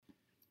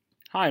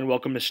Hi, and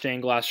welcome to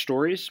Stained Glass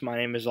Stories. My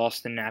name is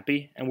Austin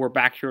Nappy, and we're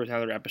back here with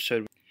another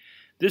episode.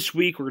 This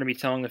week, we're going to be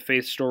telling the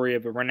faith story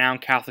of a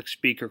renowned Catholic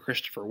speaker,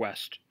 Christopher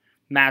West.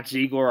 Matt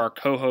Ziegler, our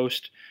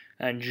co-host,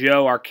 and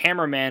Joe, our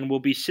cameraman, will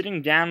be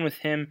sitting down with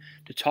him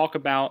to talk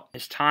about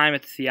his time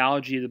at the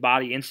Theology of the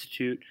Body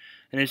Institute,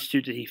 an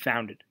institute that he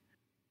founded.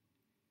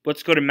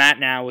 Let's go to Matt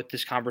now with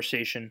this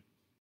conversation.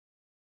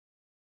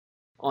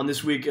 On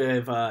this week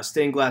of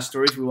Stained Glass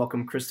Stories, we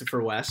welcome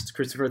Christopher West.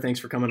 Christopher,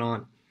 thanks for coming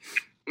on.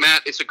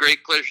 Matt, it's a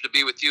great pleasure to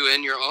be with you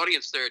and your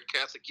audience there at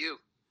Catholic U.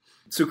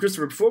 So,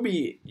 Christopher, before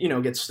we,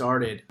 get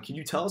started, can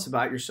you tell us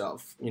about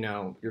yourself?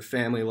 Your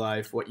family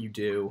life, what you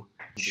do.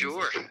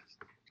 Sure.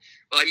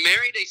 Well, I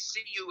married a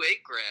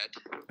CUA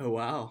grad. Oh,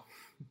 wow.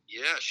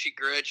 Yeah, she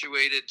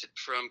graduated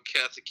from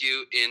Catholic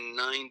U in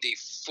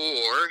 94,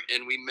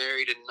 and we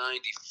married in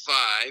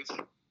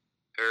 95.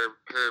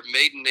 Her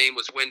maiden name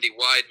was Wendy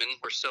Weidman.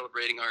 We're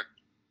celebrating our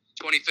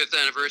 25th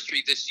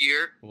anniversary this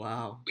year.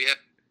 Wow. We have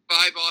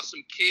 5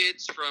 awesome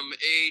kids from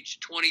age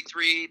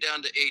 23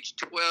 down to age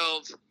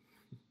 12.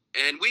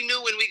 And we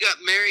knew when we got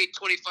married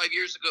 25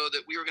 years ago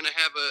that we were going to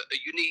have a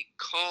unique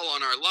call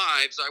on our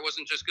lives. I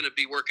wasn't just going to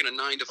be working a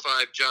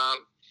 9-to-5 job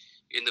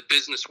in the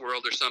business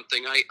world or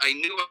something. I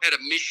knew I had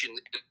a mission,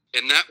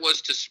 and that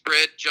was to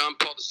spread John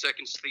Paul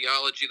II's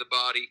theology of the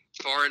body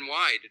far and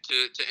wide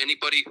to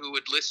anybody who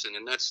would listen.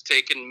 And that's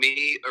taken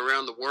me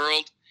around the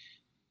world.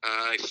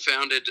 I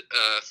founded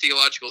a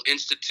theological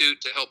institute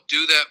to help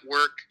do that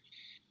work.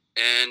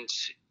 And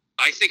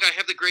I think I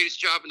have the greatest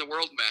job in the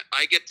world, Matt.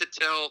 I get to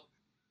tell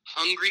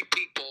hungry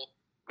people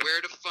where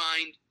to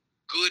find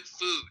good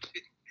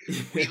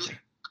food.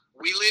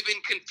 We live in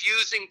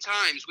confusing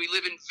times. We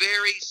live in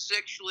very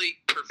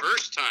sexually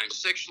perverse times,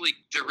 sexually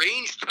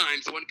deranged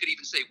times, one could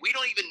even say. We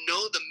don't even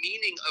know the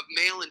meaning of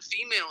male and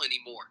female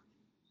anymore.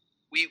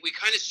 We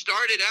kind of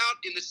started out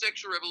in the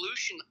sexual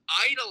revolution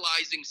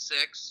idolizing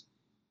sex.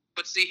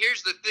 But see,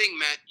 here's the thing,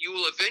 Matt. You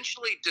will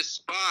eventually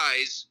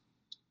despise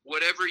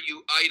whatever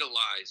you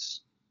idolize,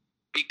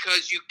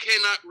 because you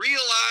cannot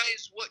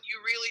realize what you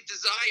really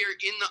desire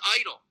in the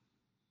idol,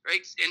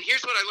 right? And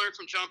here's what I learned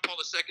from John Paul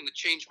II that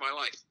changed my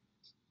life.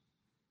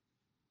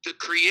 The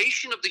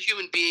creation of the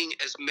human being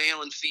as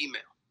male and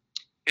female,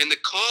 and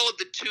the call of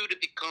the two to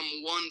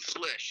become one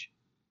flesh,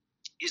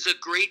 is a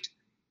great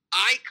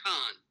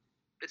icon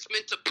that's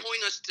meant to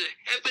point us to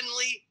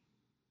heavenly,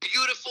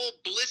 beautiful,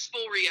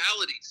 blissful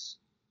realities.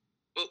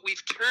 But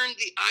we've turned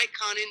the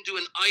icon into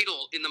an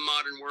idol in the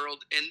modern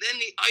world, and then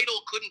the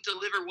idol couldn't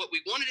deliver what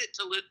we wanted it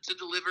to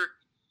deliver,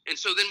 and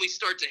so then we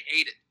start to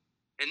hate it.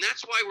 And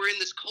that's why we're in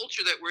this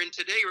culture that we're in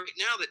today right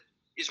now that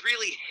is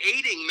really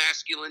hating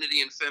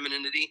masculinity and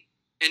femininity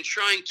and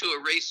trying to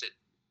erase it.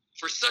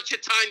 For such a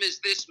time as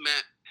this,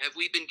 Matt, have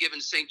we been given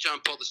St.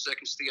 John Paul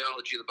II's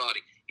theology of the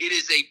body. It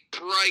is a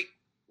bright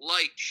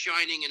light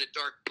shining in a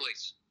dark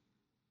place.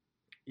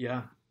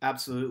 Yeah,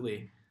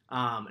 absolutely.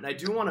 And I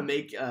do want to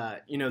make,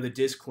 the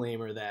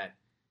disclaimer that,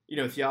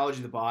 theology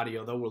of the body,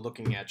 although we're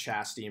looking at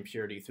chastity and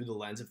purity through the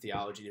lens of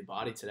theology of the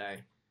body today,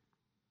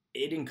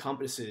 it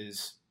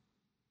encompasses,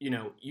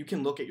 you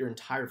can look at your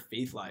entire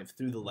faith life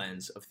through the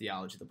lens of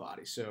theology of the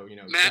body. So,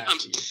 Matt,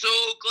 chastity. I'm so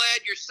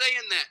glad you're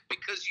saying that,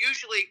 because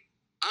usually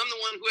I'm the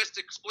one who has to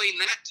explain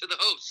that to the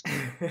host.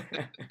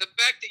 The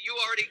fact that you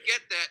already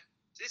get that,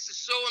 this is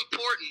so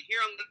important. Here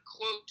I'm going to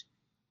quote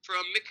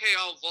from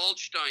Mikhail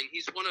Waldstein.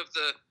 He's one of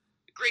the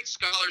great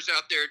scholars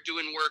out there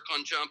doing work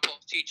on John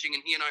Paul's teaching,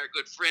 and he and I are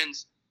good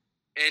friends.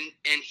 And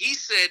he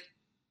said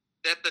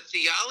that the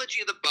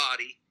theology of the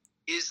body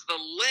is the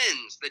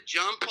lens that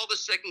John Paul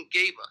II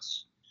gave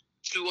us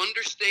to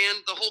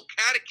understand the whole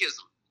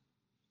catechism,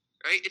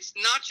 right? It's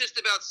not just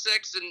about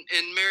sex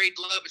and married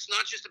love. It's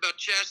not just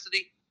about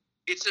chastity.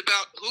 It's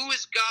about who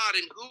is God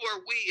and who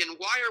are we and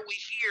why are we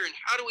here and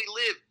how do we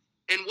live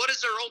and what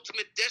is our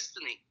ultimate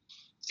destiny.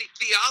 See,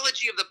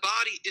 theology of the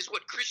body is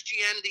what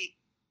Christianity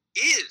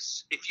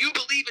is. If you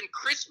believe in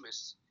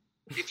Christmas,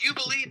 if you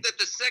believe that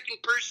the second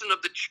person of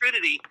the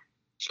Trinity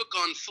took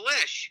on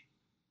flesh,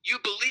 you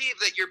believe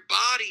that your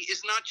body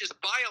is not just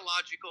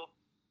biological,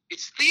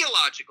 it's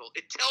theological.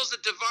 It tells a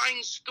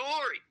divine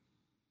story.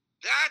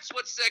 That's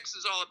what sex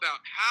is all about.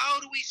 How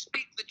do we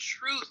speak the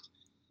truth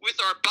with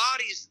our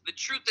bodies, the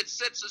truth that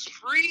sets us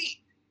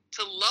free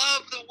to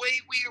love the way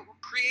we were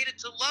created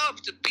to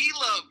love, to be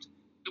loved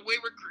the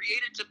way we're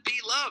created to be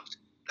loved?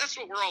 That's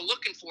what we're all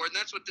looking for, and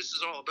that's what this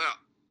is all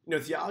about.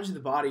 Theology of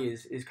the body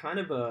is kind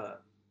of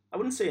I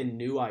wouldn't say a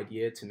new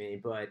idea to me,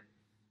 but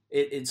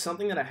it's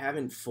something that I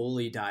haven't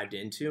fully dived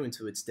into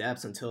its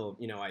depths until,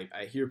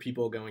 I hear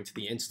people going to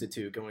the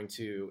Institute,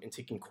 and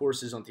taking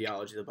courses on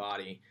theology of the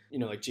body,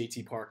 like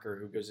J.T. Parker,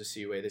 who goes to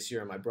CUA this year,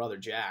 and my brother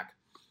Jack.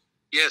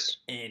 Yes.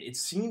 And it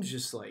seems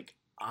just like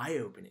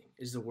eye-opening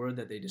is the word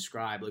that they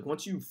describe. Like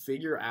once you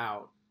figure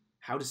out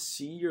how to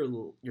see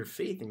your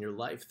faith in your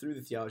life through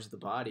the theology of the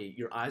body,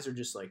 your eyes are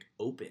just like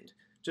opened.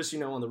 Just,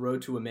 on the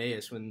road to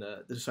Emmaus when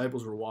the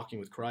disciples were walking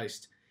with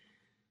Christ.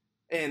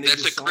 And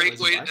that's a great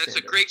way. That's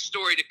a great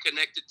story to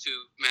connect it to,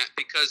 Matt,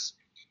 because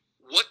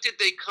what did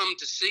they come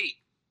to see?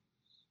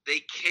 They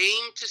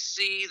came to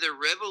see the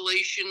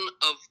revelation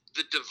of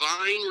the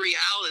divine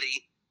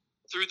reality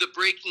through the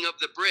breaking of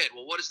the bread.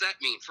 Well, what does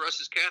that mean? For us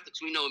as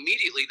Catholics, we know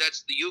immediately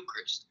that's the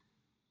Eucharist.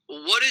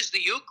 Well, what is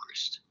the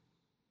Eucharist?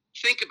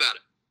 Think about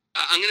it.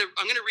 I'm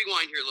gonna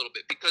rewind here a little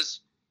bit, because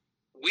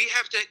we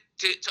have to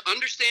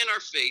understand our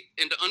faith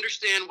and to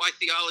understand why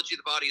theology of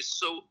the body is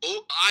so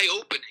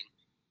eye-opening.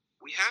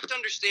 We have to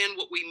understand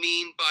what we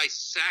mean by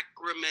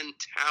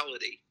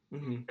sacramentality.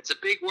 Mm-hmm. It's a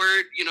big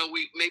word.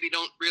 We maybe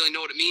don't really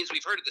know what it means.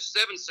 We've heard of the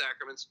 7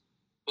 sacraments,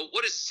 but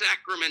what is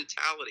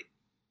sacramentality?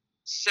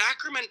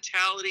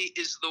 Sacramentality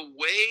is the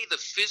way the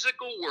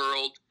physical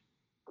world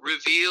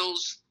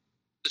reveals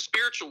the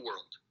spiritual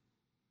world.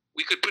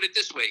 We could put it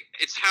this way.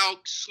 It's how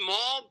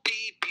small b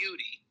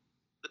beauty,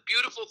 the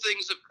beautiful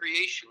things of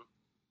creation,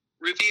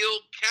 reveal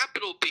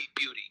capital B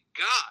beauty,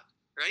 God,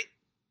 right?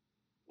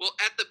 Well,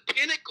 at the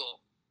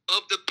pinnacle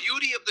of the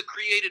beauty of the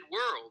created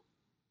world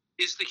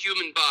is the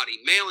human body.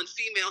 Male and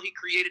female, he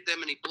created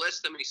them and he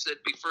blessed them and he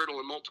said, be fertile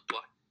and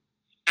multiply.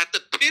 At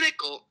the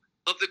pinnacle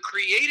of the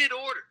created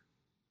order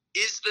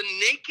is the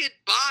naked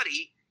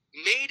body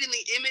made in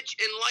the image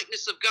and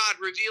likeness of God,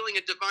 revealing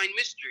a divine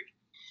mystery.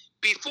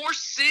 Before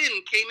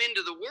sin came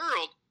into the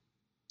world,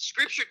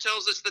 Scripture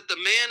tells us that the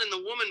man and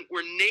the woman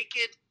were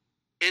naked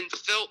and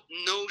felt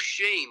no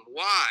shame.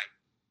 Why?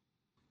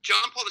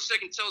 John Paul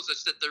II tells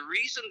us that the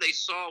reason they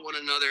saw one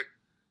another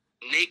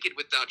naked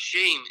without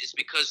shame is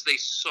because they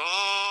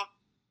saw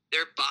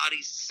their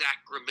bodies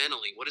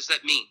sacramentally. What does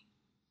that mean?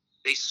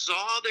 They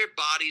saw their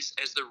bodies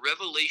as the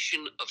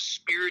revelation of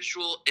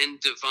spiritual and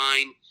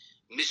divine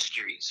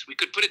mysteries. We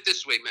could put it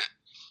this way, Matt.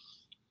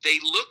 They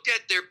looked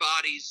at their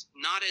bodies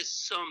not as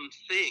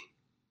something,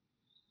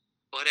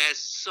 but as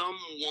someone.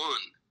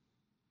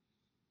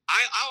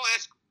 I'll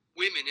ask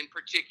women in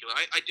particular.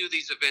 I do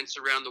these events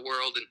around the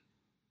world, and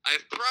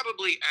I've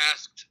probably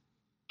asked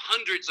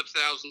hundreds of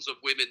thousands of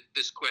women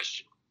this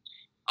question.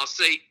 I'll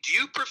say, do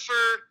you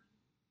prefer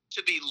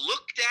to be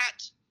looked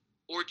at,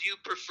 or do you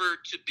prefer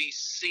to be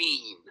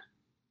seen?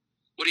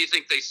 What do you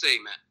think they say,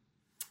 Matt?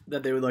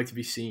 That they would like to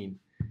be seen.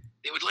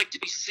 They would like to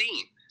be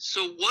seen.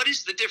 So what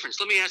is the difference?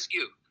 Let me ask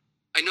you.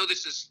 I know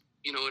this is,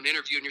 an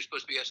interview and you're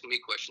supposed to be asking me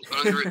questions, but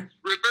I'm going to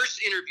reverse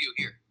interview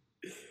here.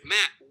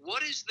 Matt,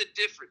 what is the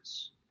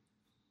difference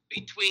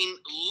between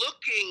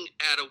looking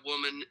at a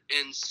woman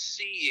and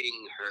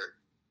seeing her?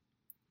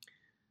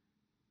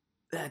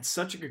 That's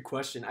such a good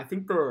question. I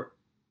think the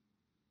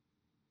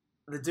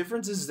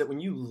difference is that when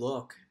you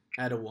look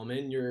at a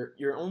woman,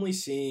 you're only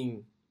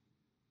seeing,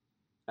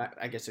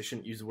 I guess I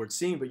shouldn't use the word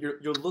seeing, but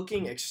you're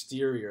looking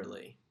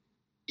exteriorly.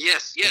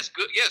 Yes,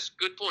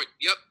 good point.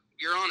 Yep,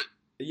 you're on it.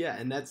 Yeah,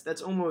 and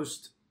that's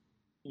almost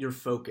your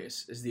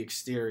focus is the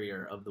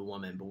exterior of the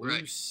woman. But when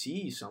you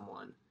see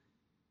someone,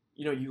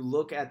 you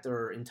look at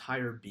their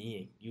entire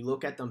being. You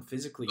look at them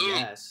physically,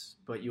 yes,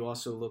 but you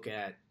also look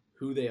at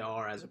who they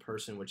are as a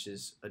person, which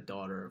is a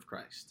daughter of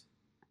Christ.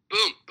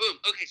 Boom, boom.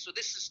 Okay, so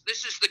this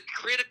is the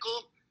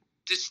critical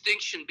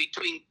distinction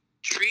between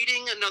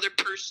treating another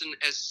person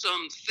as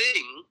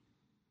something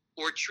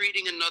or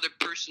treating another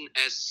person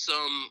as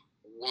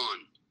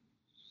someone.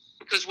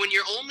 Because when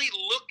you're only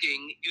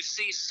looking, you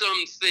see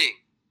something.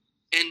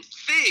 And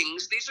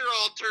things, these are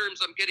all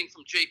terms I'm getting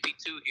from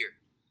JP2 here.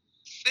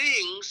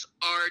 Things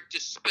are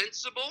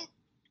dispensable,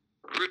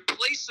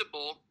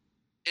 replaceable,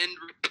 and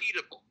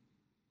repeatable.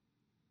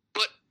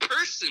 But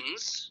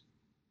persons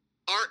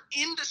are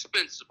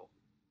indispensable,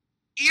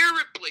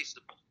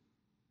 irreplaceable,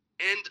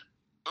 and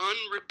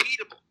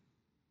unrepeatable.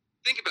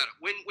 Think about it.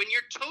 When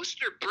your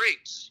toaster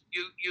breaks,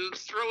 you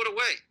throw it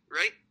away,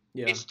 right?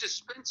 Yeah. It's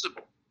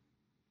dispensable.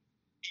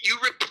 You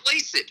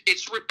replace it.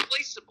 It's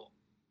replaceable.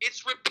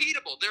 It's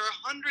repeatable. There are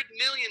 100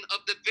 million of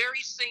the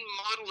very same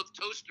model of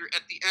toaster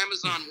at the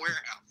Amazon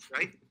warehouse,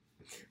 right?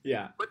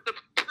 Yeah. But the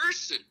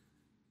person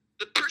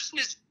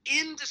is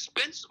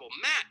indispensable.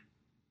 Matt,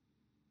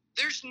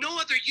 there's no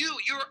other you.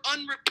 You're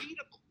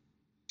unrepeatable.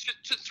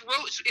 To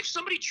throw, if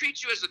somebody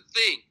treats you as a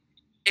thing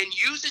and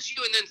uses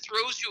you and then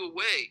throws you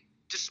away,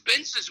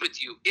 dispenses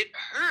with you, it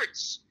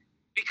hurts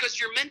because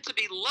you're meant to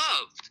be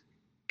loved.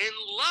 And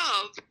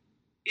love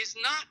is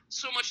not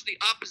so much the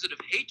opposite of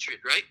hatred,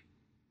 right?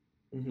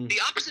 Mm-hmm. The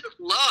opposite of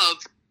love,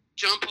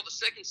 John Paul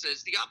II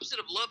says, the opposite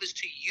of love is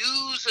to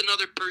use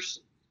another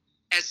person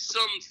as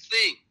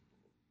something,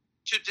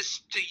 to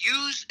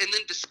use and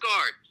then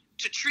discard,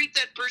 to treat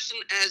that person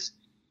as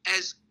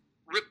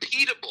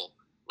repeatable,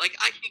 like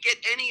I can get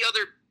any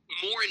other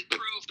more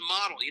improved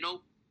model.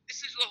 This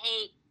is the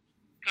whole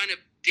kind of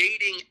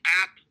dating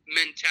app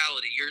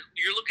mentality.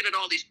 You're looking at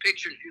all these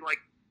pictures, you're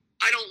like,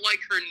 I don't like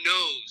her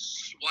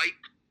nose,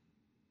 swipe.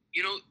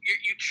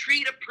 You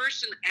treat a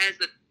person as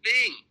a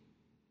thing.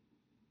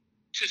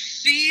 To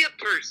see a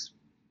person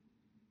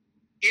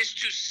is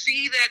to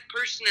see that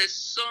person as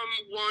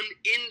someone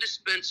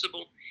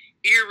indispensable,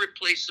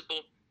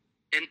 irreplaceable,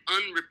 and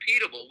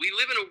unrepeatable. We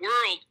live in a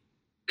world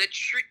that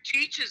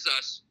teaches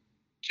us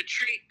to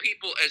treat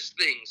people as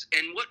things.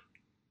 And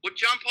what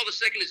John Paul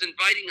II is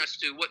inviting us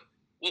to,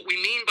 what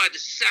we mean by the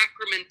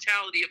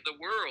sacramentality of the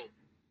world,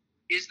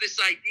 is this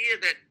idea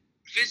that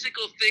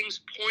physical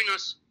things point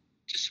us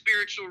to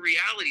spiritual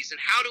realities. And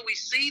how do we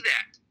see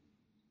that?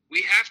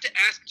 We have to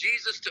ask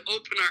Jesus to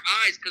open our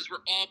eyes because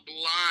we're all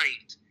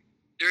blind.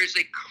 There is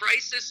a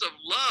crisis of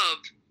love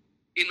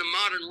in the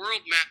modern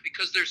world, Matt,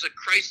 because there's a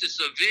crisis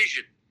of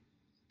vision.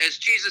 As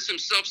Jesus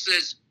himself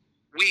says,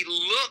 we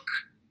look,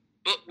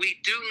 but we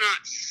do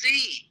not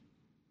see.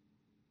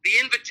 The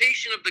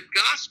invitation of the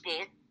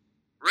gospel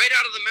right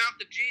out of the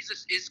mouth of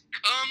Jesus is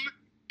come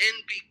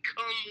and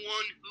become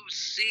one who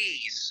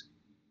sees.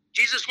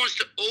 Jesus wants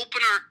to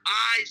open our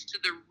eyes to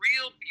the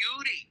real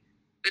beauty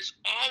that's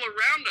all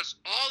around us,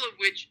 all of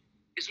which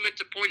is meant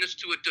to point us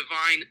to a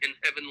divine and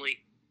heavenly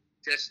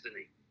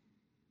destiny.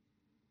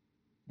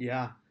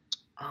 Yeah.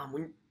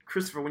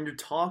 Christopher, when you're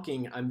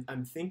talking,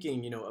 I'm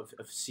thinking,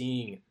 of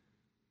seeing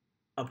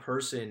a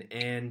person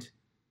and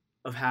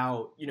of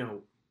how,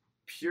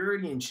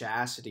 purity and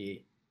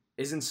chastity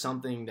isn't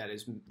something that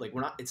is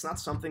it's not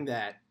something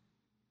that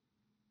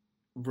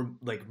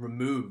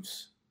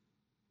removes,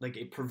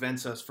 it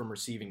prevents us from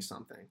receiving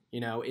something.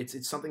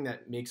 It's something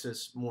that makes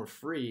us more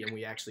free and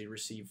we actually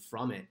receive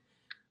from it.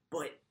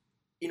 But,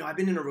 I've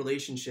been in a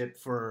relationship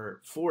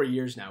for 4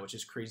 years now, which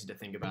is crazy to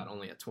think about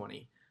only at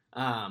 20.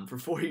 For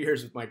 4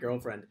 years with my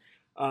girlfriend.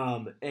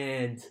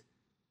 And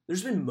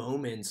there's been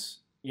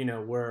moments,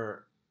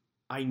 where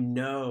I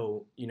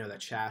know, that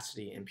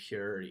chastity and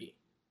purity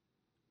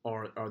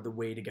are the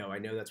way to go. I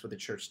know that's what the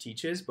church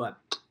teaches, but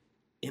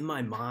in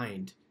my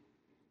mind,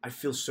 I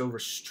feel so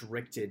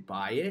restricted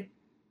by it.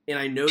 And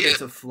I know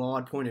that's a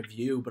flawed point of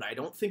view, but I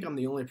don't think I'm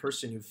the only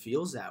person who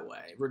feels that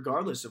way,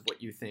 regardless of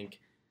what you think,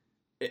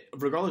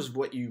 regardless of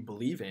what you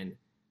believe in.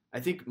 I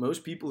think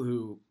most people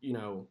who,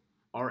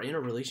 are in a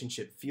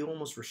relationship feel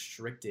almost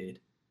restricted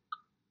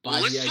by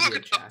the idea of chastity.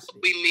 Let's talk about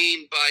what we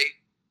mean by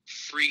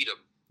freedom,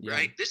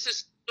 right? This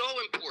is so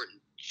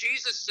important.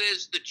 Jesus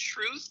says the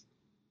truth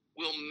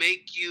will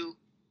make you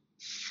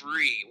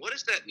free. What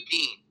does that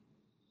mean?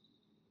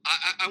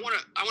 I want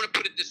to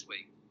put it this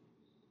way.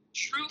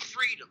 True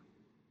freedom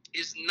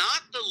is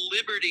not the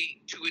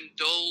liberty to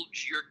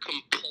indulge your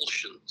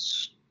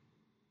compulsions.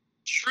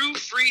 True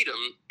freedom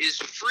is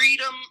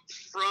freedom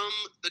from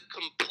the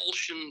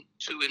compulsion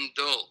to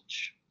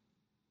indulge.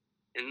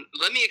 And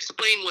let me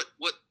explain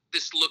what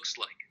this looks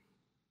like.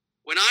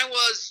 When I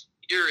was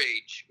your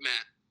age,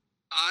 Matt,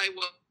 I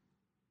was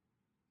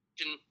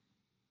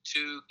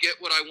to get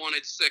what I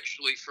wanted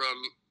sexually from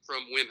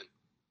women.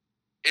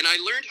 And I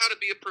learned how to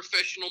be a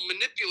professional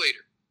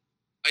manipulator.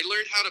 I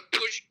learned how to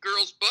push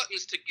girls'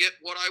 buttons to get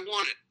what I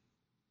wanted.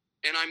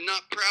 And I'm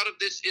not proud of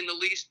this in the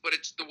least, but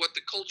it's what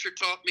the culture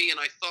taught me, and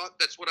I thought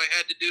that's what I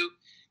had to do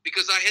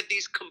because I had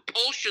these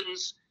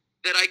compulsions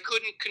that I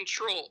couldn't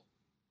control.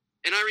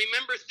 And I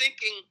remember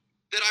thinking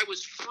that I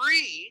was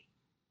free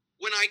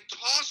when I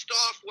tossed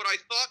off what I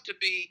thought to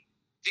be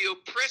the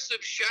oppressive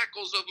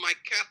shackles of my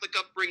Catholic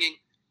upbringing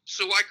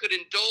so I could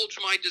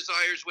indulge my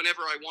desires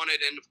whenever I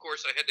wanted. And, of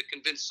course, I had to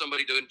convince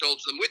somebody to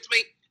indulge them with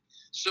me.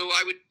 So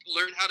I would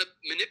learn how to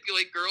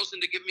manipulate girls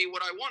into give me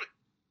what I wanted.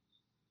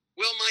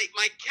 Well,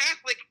 my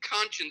Catholic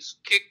conscience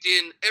kicked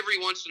in every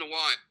once in a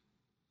while.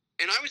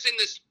 And I was in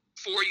this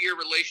 4-year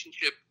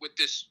relationship with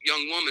this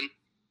young woman.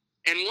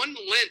 And one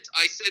Lent,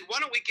 I said, why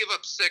don't we give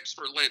up sex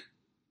for Lent?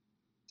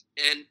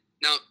 And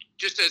now,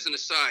 just as an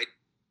aside,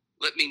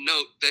 let me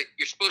note that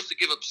you're supposed to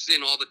give up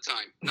sin all the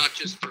time, not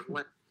just for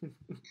Lent.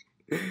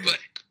 But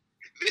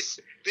this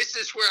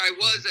is where I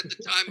was at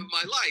the time of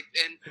my life.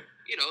 And,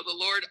 the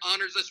Lord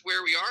honors us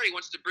where we are. He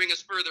wants to bring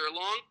us further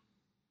along.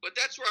 But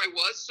that's where I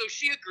was. So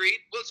she agreed,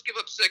 let's give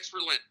up sex for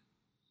Lent.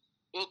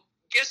 Well,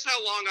 guess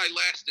how long I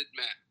lasted,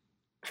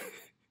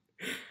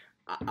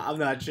 Matt? I'm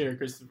not sure,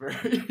 Christopher.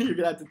 You're going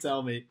to have to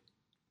tell me.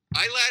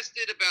 I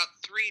lasted about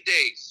 3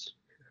 days.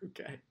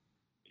 Okay.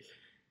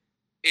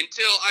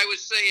 Until I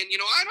was saying,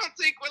 I don't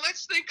think,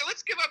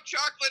 let's give up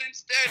chocolate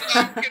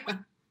instead.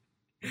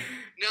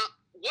 Now,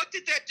 what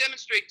did that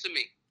demonstrate to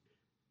me?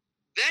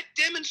 That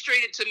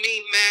demonstrated to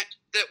me, Matt,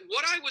 that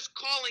what I was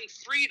calling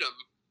freedom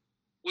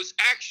was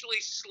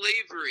actually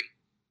slavery.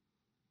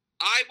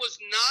 I was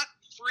not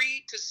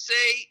free to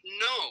say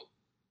no.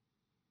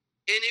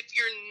 And if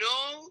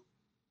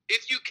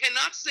you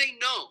cannot say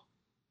no,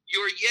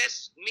 your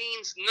yes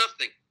means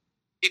nothing.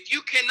 If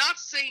you cannot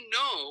say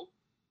no,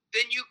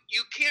 then you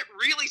can't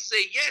really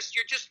say yes.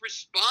 You're just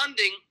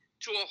responding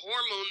to a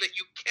hormone that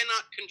you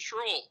cannot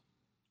control.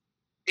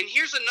 And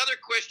here's another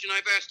question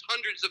I've asked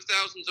hundreds of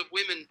thousands of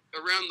women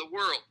around the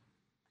world.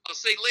 I'll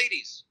say,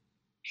 ladies,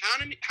 how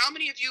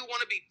many of you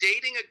want to be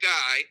dating a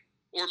guy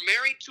or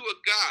married to a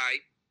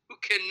guy who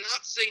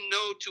cannot say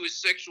no to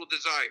his sexual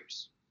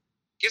desires?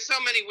 Guess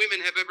how many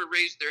women have ever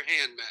raised their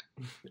hand,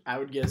 Matt? I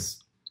would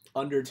guess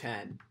under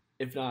 10,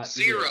 if not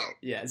 0.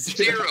 Yeah,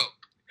 0.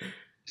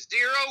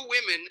 0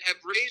 women have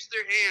raised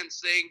their hands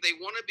saying they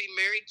want to be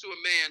married to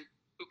a man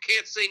who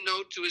can't say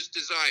no to his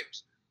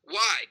desires.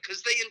 Why?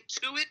 Because they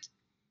intuit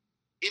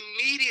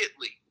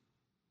immediately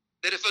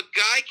that if a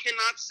guy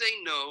cannot say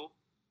no,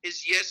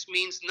 his yes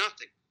means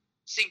nothing.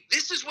 See,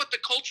 this is what the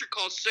culture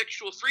calls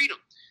sexual freedom.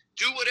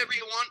 do whatever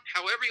you want,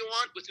 however you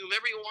want, with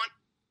whomever you want,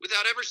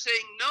 without ever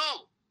saying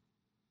no.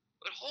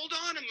 But hold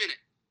on a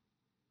minute.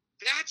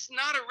 That's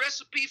not a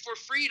recipe for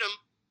freedom.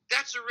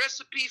 That's a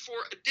recipe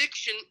for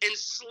addiction and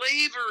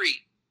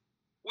slavery.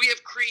 We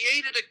have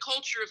created a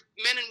culture of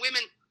men and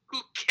women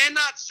who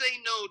cannot say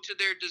no to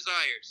their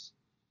desires.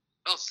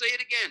 I'll say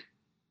it again.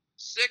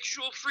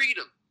 Sexual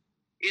freedom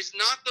is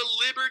not the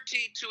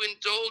liberty to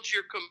indulge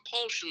your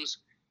compulsions.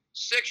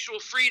 Sexual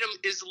freedom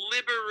is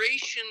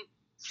liberation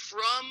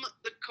from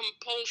the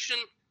compulsion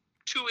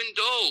to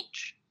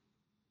indulge.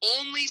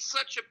 Only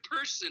such a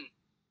person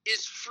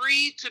is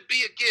free to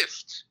be a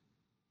gift.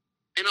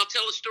 And I'll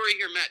tell a story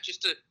here, Matt,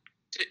 just to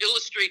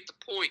illustrate the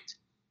point.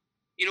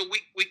 You know,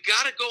 we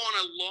got to go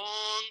on a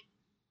long,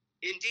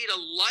 indeed a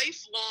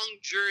lifelong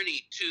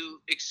journey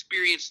to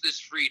experience this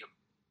freedom.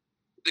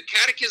 The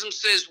Catechism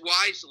says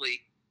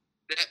wisely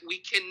that we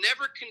can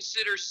never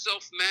consider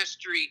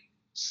self-mastery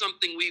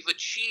something we've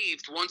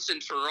achieved once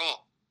and for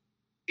all.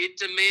 It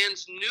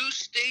demands new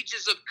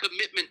stages of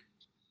commitment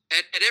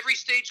at every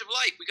stage of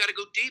life. We got to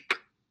go deeper.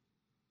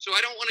 So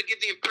I don't want to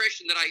give the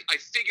impression that I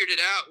figured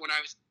it out when I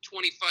was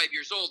 25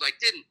 years old. I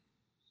didn't.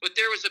 But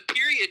there was a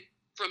period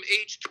from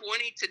age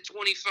 20 to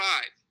 25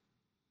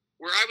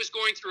 where I was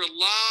going through a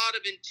lot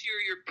of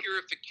interior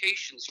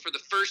purifications for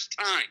the first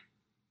time.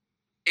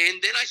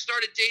 And then I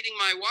started dating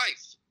my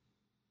wife.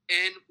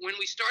 And when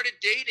we started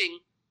dating,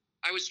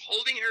 I was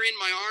holding her in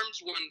my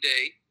arms one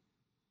day,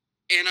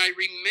 and I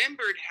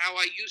remembered how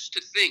I used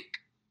to think.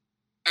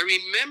 I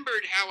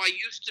remembered how I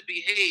used to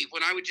behave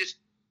when I would just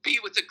be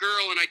with a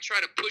girl and I'd try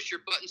to push her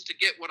buttons to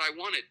get what I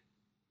wanted.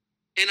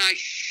 And I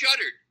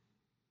shuddered.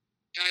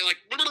 And I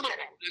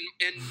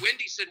and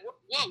Wendy said,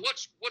 "Whoa,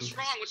 what's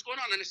wrong? What's going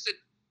on?" And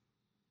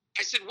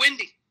I said,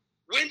 Wendy,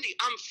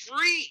 I'm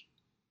free.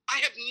 I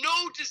have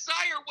no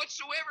desire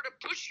whatsoever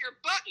to push your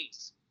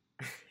buttons.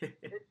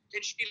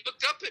 And she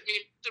looked up at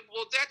me and said,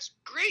 "Well, that's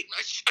great." And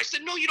I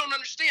said, "No, you don't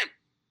understand.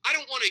 I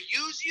don't want to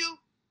use you.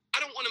 I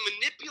don't want to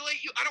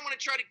manipulate you. I don't want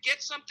to try to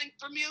get something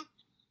from you."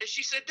 And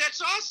she said, "That's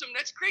awesome.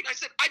 That's great." I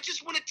said, "I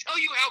just want to tell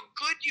you how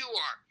good you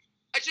are.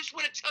 I just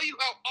want to tell you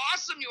how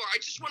awesome you are. I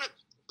just want to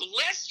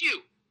bless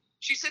you."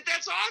 She said,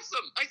 "That's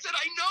awesome." I said,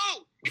 "I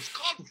know. It's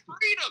called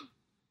freedom.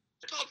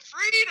 It's called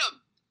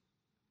freedom."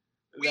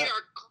 We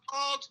are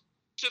called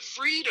to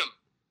freedom.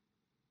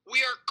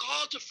 We are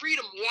called to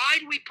freedom. Why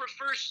do we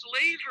prefer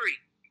slavery?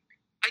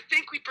 I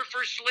think we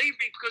prefer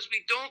slavery because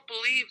we don't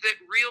believe that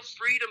real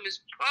freedom is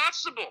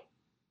possible.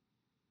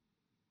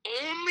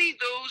 Only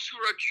those who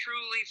are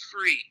truly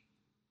free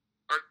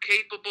are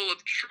capable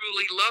of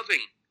truly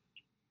loving.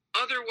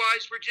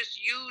 Otherwise, we're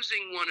just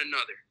using one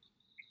another.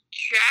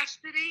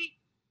 Chastity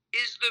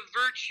is the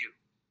virtue,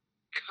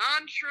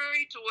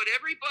 contrary to what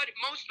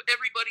most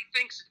everybody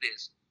thinks it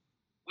is.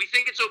 We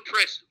think it's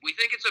oppressive. We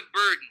think it's a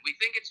burden. We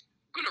think it's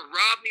going to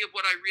rob me of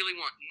what I really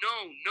want.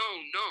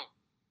 No.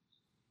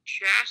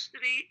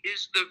 Chastity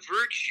is the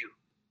virtue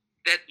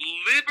that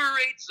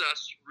liberates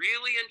us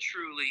really and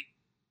truly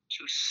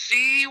to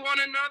see one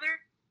another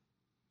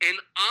and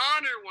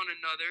honor one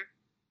another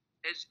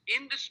as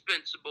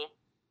indispensable,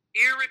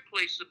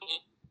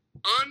 irreplaceable,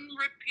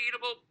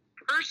 unrepeatable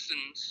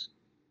persons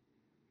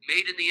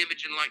made in the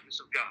image and likeness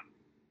of God.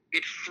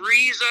 It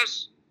frees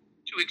us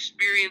to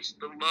experience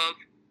the love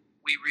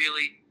we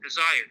really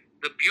desire,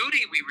 the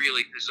beauty we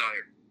really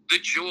desire, the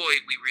joy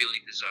we really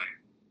desire.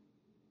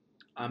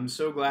 I'm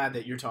so glad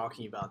that you're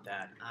talking about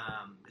that.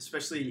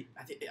 Especially,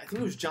 I think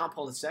it was John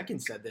Paul II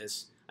said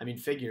this. I mean,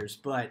 figures,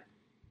 but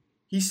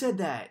he said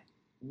that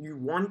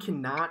one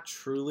cannot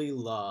truly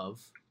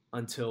love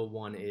until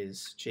one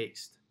is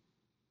chaste.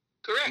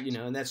 Correct. You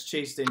know, and that's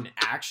chaste in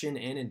action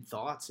and in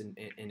thoughts and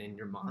in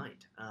your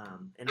mind.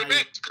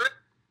 Correct.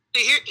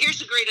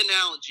 Here's a great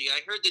analogy.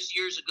 I heard this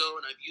years ago,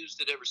 and I've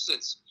used it ever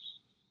since.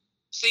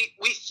 See,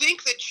 we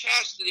think that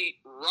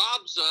chastity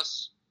robs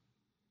us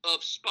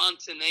of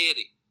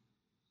spontaneity,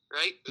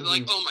 right? Mm-hmm.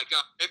 Like, oh my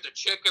God, I have to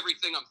check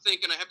everything I'm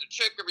thinking. I have to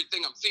check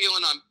everything I'm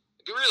feeling.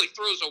 It really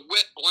throws a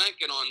wet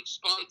blanket on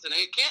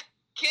spontaneity.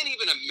 Can't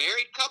even a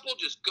married couple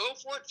just go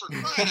for it, for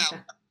crying out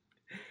loud?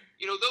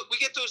 You know, we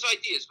get those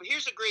ideas. But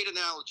here's a great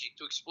analogy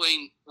to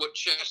explain what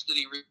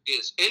chastity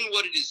is and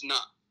what it is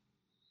not,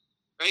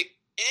 right?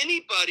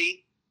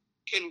 Anybody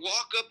can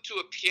walk up to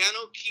a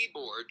piano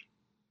keyboard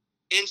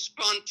and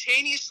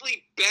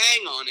spontaneously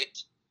bang on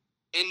it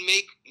and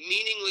make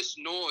meaningless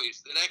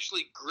noise that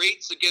actually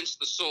grates against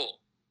the soul,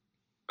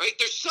 right?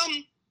 There's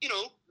some,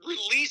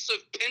 release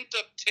of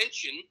pent-up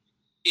tension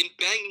in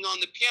banging on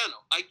the piano.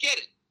 I get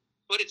it,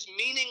 but it's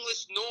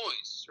meaningless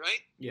noise,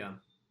 right? Yeah.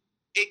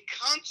 A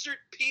concert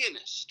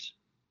pianist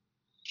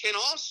can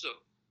also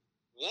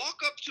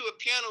walk up to a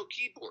piano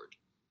keyboard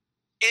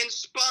and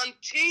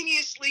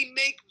spontaneously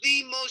make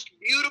the most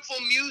beautiful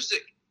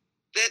music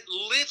that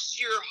lifts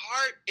your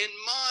heart and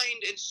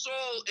mind and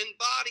soul and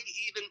body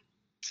even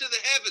to the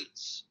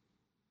heavens.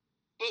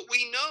 But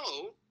we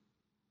know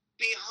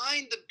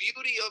behind the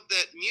beauty of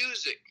that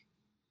music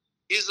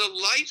is a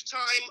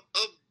lifetime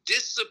of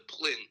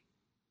discipline,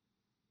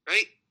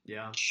 right?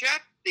 Yeah.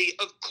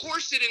 Of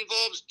course, it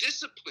involves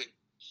discipline,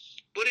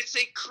 but it's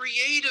a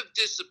creative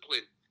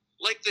discipline,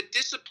 like the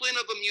discipline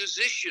of a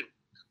musician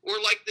or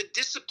like the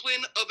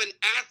discipline of an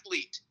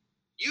athlete.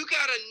 You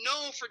got to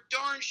know for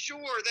darn sure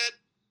that,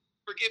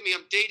 forgive me,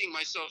 I'm dating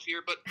myself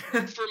here, but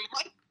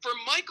for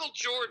Michael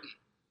Jordan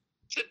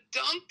to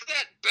dunk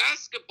that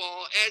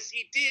basketball as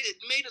he did, it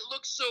made it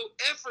look so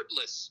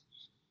effortless.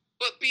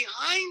 But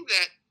behind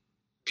that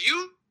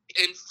beauty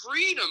and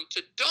freedom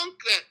to dunk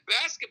that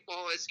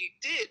basketball as he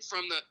did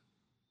from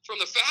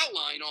the foul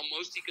line,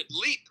 almost he could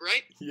leap,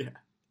 right? Yeah.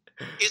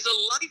 Is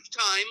a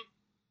lifetime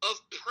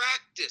of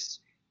practice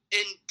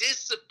and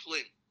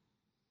discipline,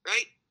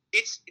 right?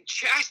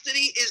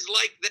 Chastity is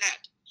like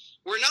that.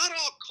 We're not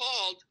all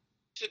called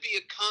to be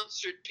a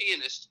concert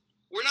pianist.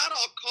 We're not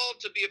all called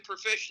to be a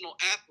professional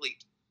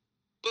athlete,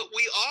 but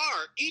we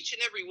are, each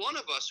and every one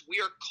of us, we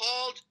are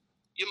called,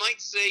 you might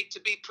say, to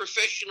be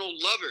professional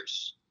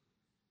lovers,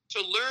 to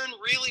learn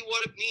really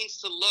what it means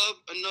to love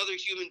another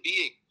human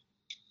being.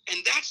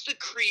 And that's the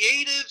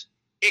creative,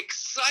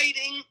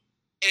 exciting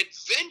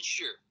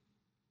adventure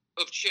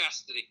of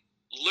chastity.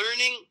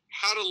 Learning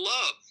how to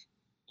love,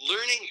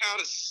 learning how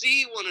to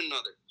see one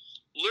another,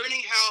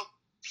 learning how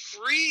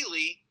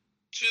freely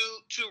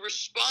to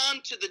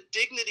respond to the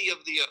dignity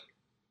of the other.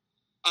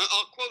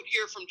 I'll quote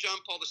here from John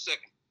Paul II.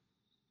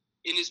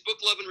 In his book,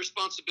 Love and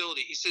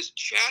Responsibility, he says,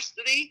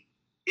 chastity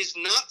is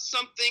not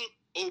something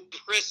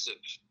oppressive.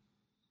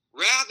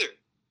 Rather,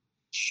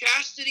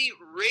 chastity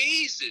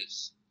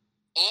raises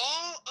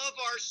all of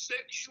our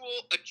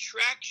sexual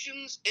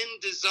attractions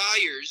and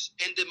desires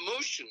and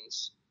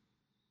emotions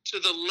to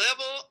the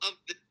level of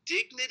the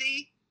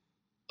dignity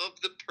of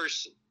the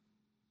person,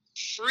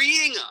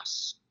 freeing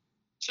us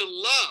to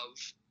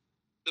love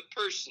the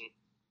person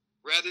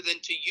rather than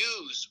to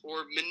use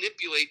or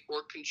manipulate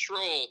or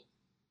control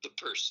the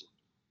person.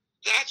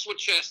 That's what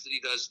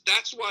chastity does.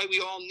 That's why we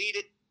all need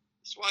it.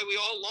 That's why we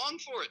all long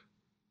for it.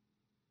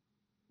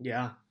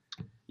 Yeah.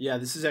 Yeah,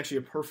 this is actually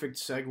a perfect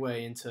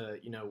segue into,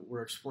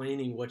 we're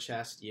explaining what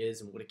chastity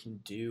is and what it can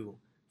do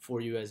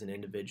for you as an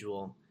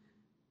individual.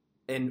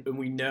 And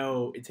we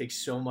know it takes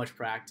so much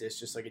practice,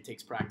 just like it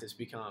takes practice to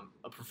become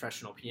a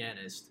professional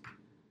pianist.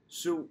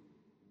 So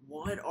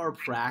what are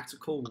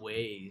practical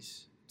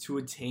ways to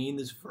attain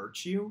this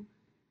virtue?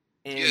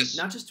 And Yes.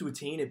 Not just to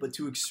attain it, but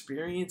to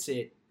experience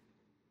it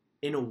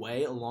in a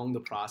way along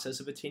the process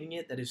of attaining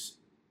it that is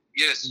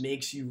Yes.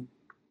 makes you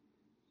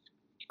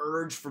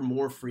urge for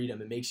more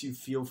freedom. It makes you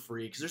feel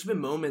free. Because there's been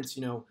moments,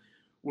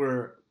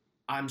 where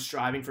I'm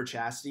striving for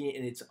chastity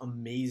and it's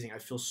amazing. I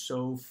feel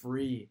so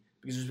free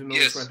because there's been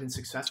moments Yes. where I've been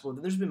successful.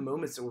 Then there's been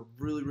moments that were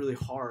really, really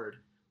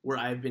hard where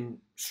I've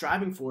been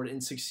striving for it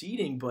and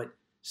succeeding, but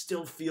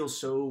still feel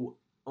so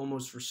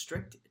almost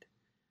restricted.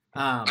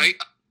 I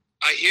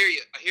hear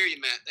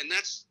you, Matt. And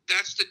that's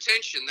the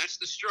tension. That's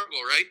the struggle,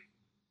 right?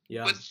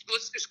 Yeah. Let's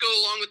just go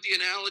along with the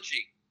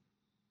analogy.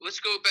 Let's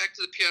go back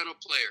to the piano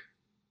player.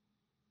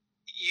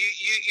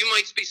 You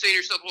might be saying to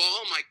yourself, well,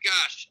 oh my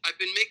gosh, I've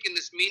been making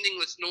this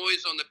meaningless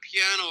noise on the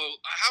piano.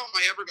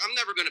 I'm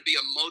never going to be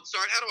a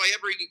Mozart. How do I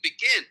ever even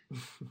begin?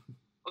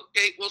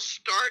 Okay, well,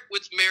 start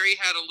with Mary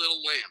Had a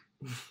Little Lamb.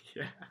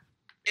 Yeah.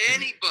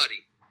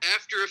 Anybody,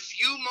 after a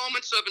few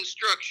moments of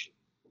instruction,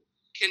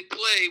 can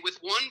play with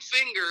one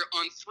finger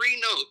on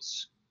 3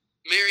 notes,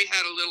 Mary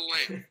Had a Little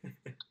Lamb.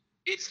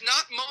 It's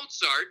not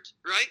Mozart,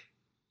 right?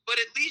 But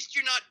at least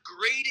you're not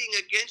grating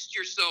against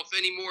yourself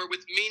anymore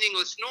with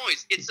meaningless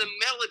noise. It's a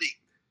melody,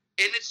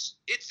 and it's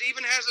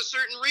even has a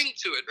certain ring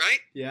to it, right?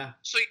 Yeah.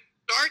 So you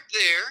start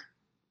there,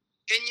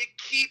 and you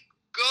keep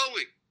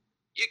going.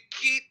 You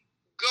keep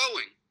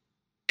going.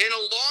 And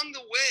along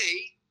the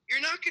way,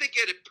 you're not going to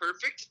get it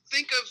perfect.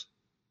 Think of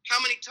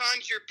how many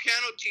times your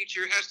piano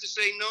teacher has to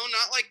say, no,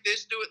 not like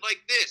this, do it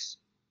like this.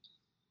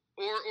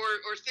 Or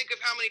think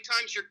of how many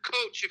times your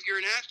coach, if you're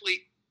an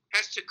athlete,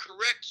 has to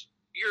correct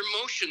your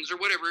emotions or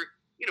whatever.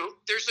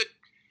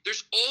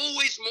 There's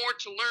always more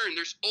to learn.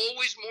 There's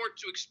always more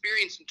to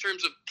experience in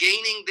terms of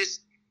gaining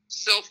this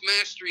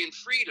self-mastery and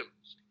freedom.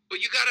 But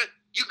you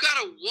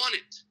gotta want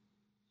it.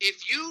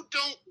 If you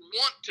don't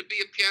want to be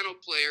a piano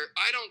player,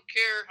 I don't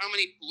care how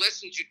many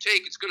lessons you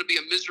take, it's going to be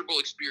a miserable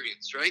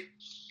experience, right?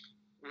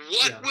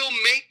 What will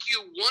make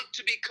you want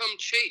to become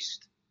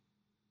chaste?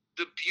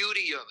 The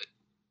beauty of it,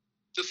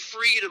 the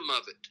freedom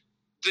of it,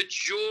 the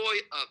joy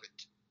of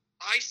it.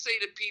 I say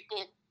to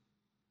people,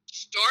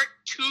 start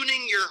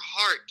tuning your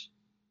heart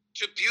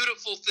to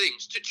beautiful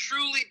things, to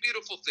truly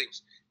beautiful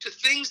things, to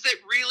things that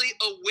really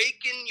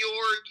awaken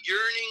your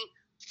yearning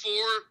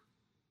for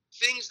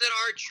things that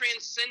are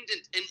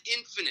transcendent and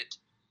infinite.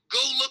 Go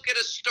look at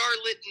a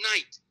starlit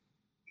night.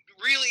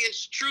 Really and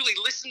truly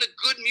listen to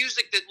good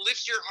music that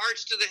lifts your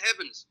hearts to the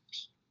heavens.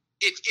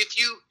 If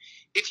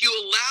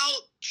you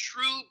allow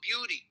true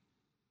beauty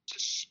to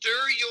stir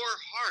your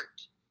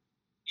heart,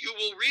 you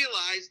will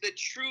realize that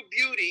true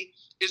beauty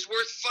is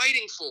worth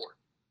fighting for.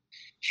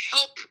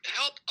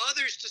 Help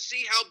others to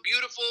see how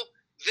beautiful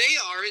they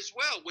are as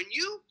well. When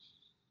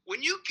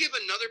you give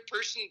another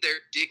person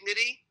their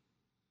dignity,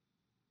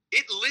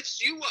 it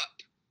lifts you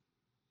up.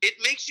 It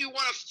makes you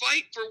want to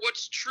fight for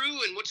what's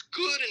true and what's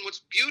good and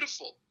what's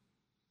beautiful.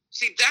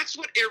 See, that's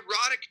what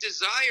erotic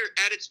desire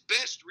at its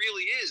best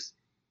really is.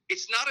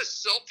 It's not a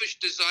selfish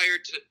desire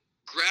to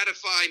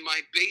gratify my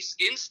base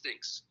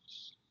instincts.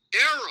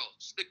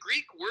 Eros, the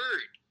Greek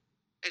word,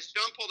 as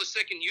John Paul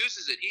II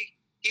uses it,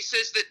 he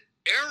says that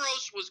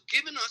eros was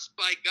given us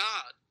by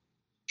God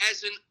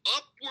as an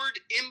upward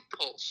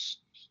impulse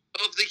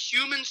of the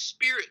human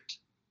spirit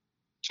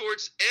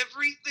towards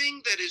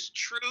everything that is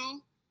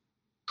true,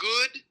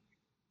 good,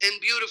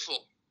 and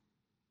beautiful.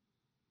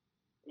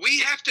 We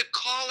have to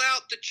call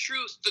out the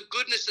truth, the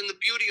goodness, and the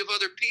beauty of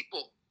other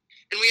people.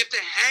 And we have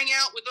to hang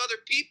out with other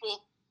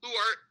people who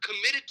are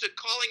committed to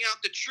calling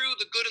out the true,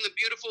 the good, and the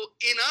beautiful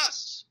in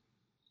us.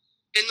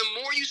 And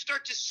the more you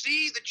start to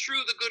see the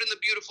true, the good, and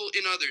the beautiful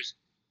in others,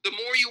 the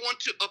more you want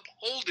to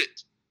uphold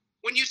it.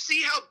 When you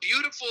see how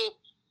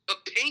beautiful a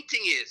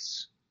painting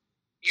is,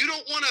 you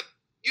don't want to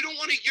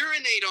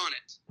urinate on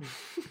it.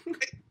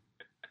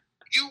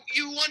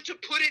 You want to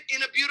put it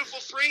in a beautiful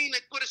frame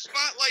and put a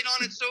spotlight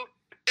on it so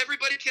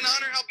everybody can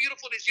honor how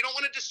beautiful it is. You don't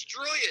want to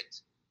destroy it,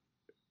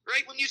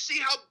 right? When you see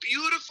how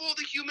beautiful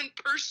the human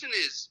person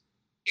is,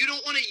 you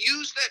don't want to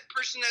use that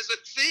person as a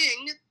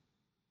thing.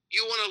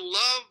 You want to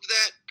love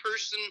that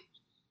person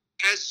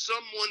as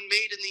someone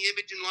made in the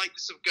image and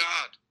likeness of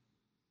God.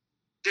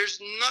 There's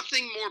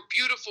nothing more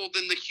beautiful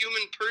than the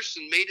human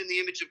person made in the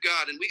image of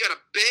God. And we got to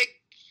beg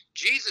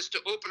Jesus to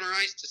open our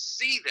eyes to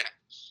see that.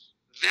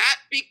 That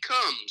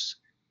becomes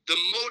the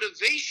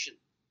motivation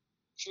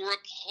for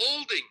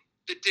upholding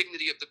the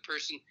dignity of the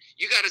person.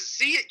 You got to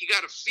see it. You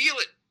got to feel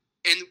it.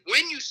 And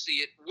when you see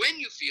it, when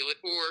you feel it,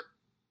 or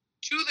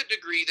to the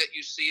degree that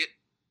you see it,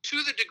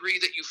 to the degree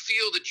that you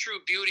feel the true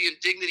beauty and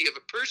dignity of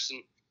a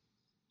person,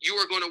 you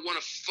are going to want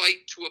to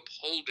fight to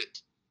uphold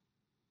it.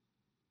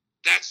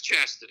 That's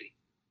chastity.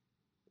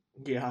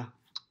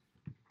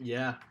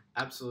 Yeah,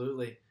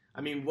 absolutely.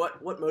 I mean,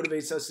 what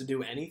motivates us to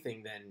do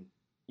anything then,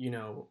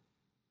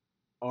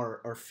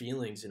 our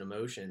feelings and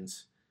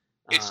emotions.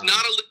 It's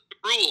not a list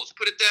of rules,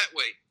 put it that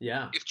way.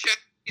 Yeah. If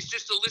chastity is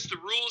just a list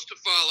of rules to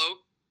follow,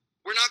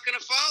 we're not going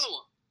to follow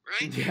them,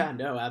 right? Yeah,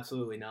 no,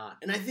 absolutely not.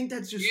 And I think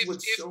that's just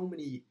what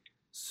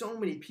so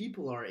many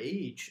people our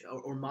age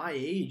or my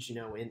age,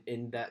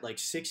 in that like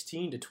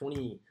 16 to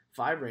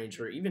 25 range,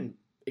 or even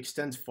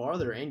extends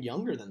farther and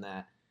younger than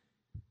that,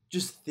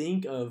 just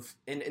think of,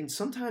 and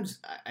sometimes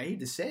I hate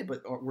to say it,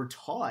 but we're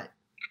taught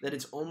that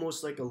it's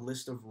almost like a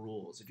list of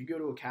rules. If you go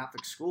to a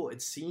Catholic school,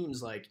 it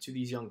seems like to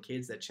these young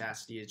kids that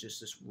chastity is just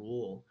this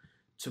rule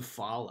to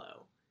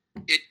follow.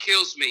 It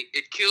kills me.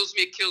 It kills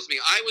me. It kills me.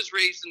 I was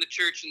raised in the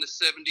church in the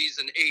 70s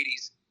and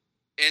 80s,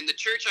 and the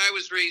church I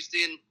was raised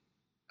in,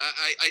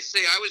 I say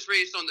I was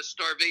raised on the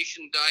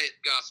starvation diet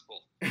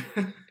gospel.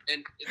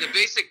 And the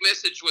basic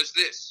message was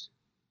this: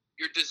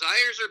 your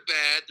desires are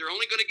bad. They're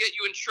only going to get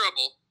you in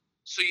trouble.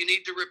 So you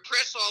need to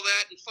repress all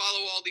that and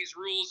follow all these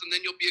rules, and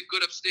then you'll be a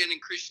good,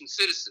 upstanding Christian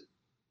citizen.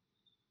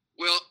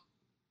 Well,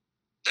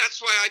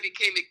 that's why I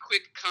became a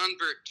quick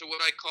convert to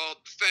what I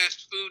called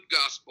fast food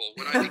gospel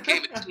when I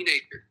became a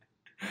teenager.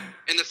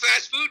 And the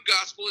fast food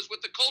gospel is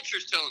what the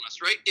culture's telling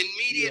us, right?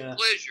 Immediate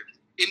pleasure,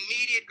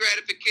 immediate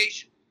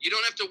gratification. You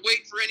don't have to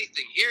wait for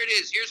anything. Here it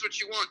is. Here's what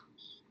you want.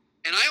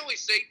 And I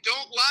always say,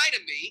 don't lie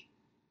to me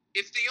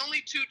if the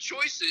only two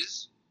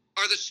choices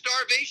are the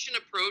starvation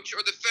approach or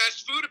the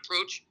fast food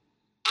approach.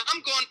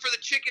 I'm going for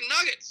the chicken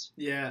nuggets.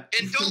 Yeah.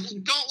 And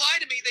don't lie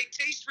to me. They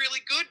taste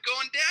really good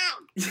going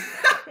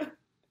down.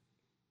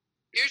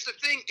 Here's the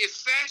thing. If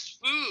fast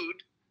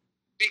food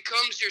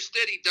becomes your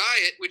steady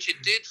diet, which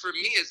it did for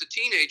me as a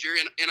teenager,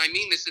 and I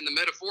mean this in the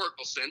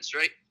metaphorical sense,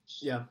 right?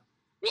 Yeah.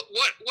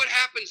 What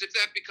happens if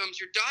that becomes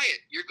your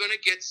diet? You're going to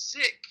get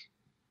sick.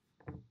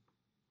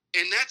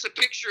 And that's a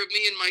picture of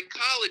me in my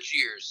college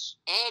years.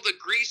 All the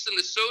grease and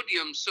the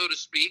sodium, so to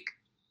speak,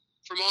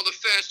 from all the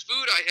fast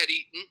food I had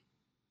eaten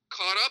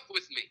caught up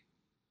with me.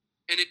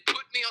 And it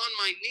put me on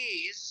my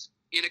knees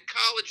in a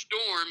college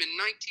dorm in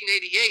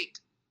 1988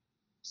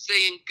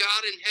 saying,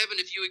 God in heaven,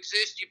 if you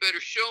exist, you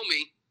better show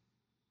me,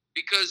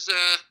 because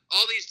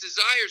all these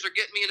desires are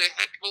getting me in a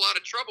heck of a lot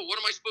of trouble. What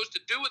am I supposed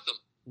to do with them?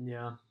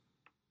 Yeah.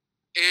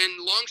 And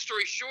long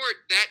story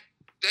short, that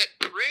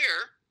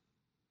prayer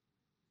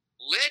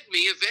led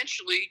me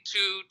eventually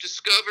to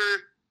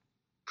discover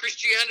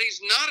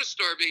Christianity's not a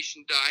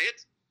starvation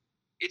diet.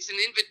 It's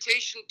an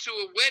invitation to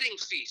a wedding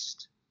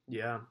feast.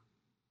 Yeah.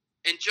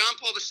 And John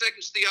Paul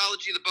II's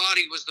theology of the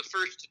body was the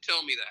first to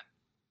tell me that.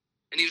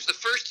 And he was the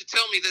first to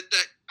tell me that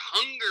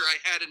hunger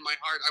I had in my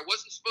heart, I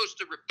wasn't supposed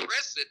to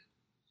repress it.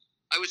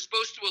 I was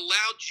supposed to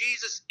allow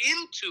Jesus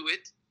into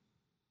it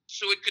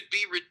so it could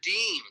be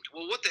redeemed.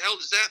 Well, what the hell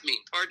does that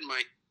mean? Pardon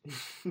my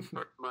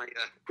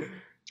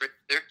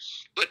there.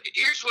 But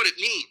here's what it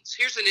means.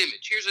 Here's an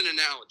image. Here's an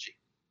analogy.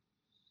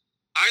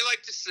 I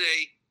like to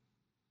say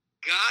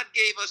God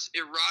gave us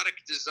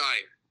erotic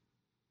desire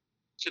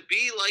to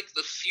be like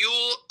the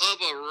fuel of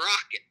a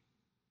rocket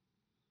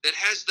that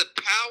has the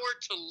power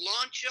to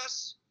launch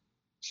us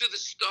to the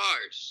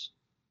stars.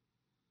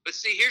 But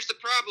see, here's the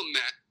problem,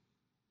 Matt.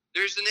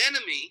 There's an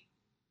enemy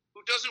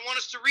who doesn't want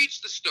us to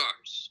reach the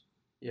stars.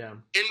 Yeah.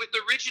 And with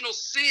original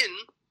sin,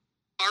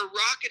 our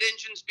rocket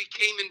engines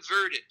became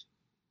inverted.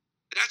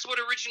 That's what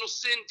original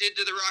sin did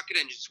to the rocket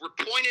engines. We're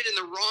pointed in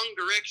the wrong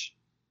direction.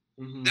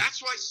 Mm-hmm.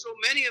 That's why so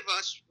many of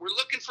us, we're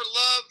looking for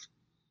love,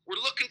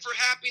 we're looking for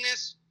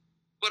happiness,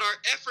 but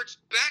our efforts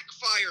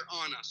backfire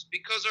on us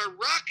because our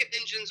rocket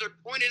engines are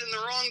pointed in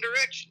the wrong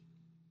direction.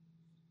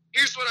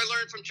 Here's what I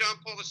learned from John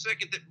Paul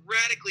II that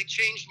radically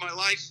changed my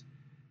life,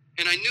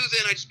 and I knew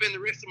then I'd spend the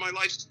rest of my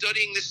life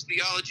studying this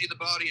theology of the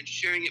body and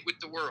sharing it with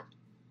the world.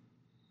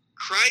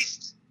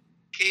 Christ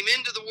came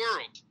into the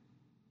world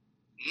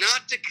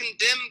not to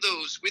condemn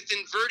those with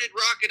inverted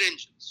rocket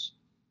engines.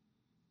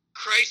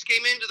 Christ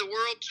came into the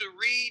world to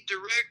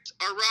redirect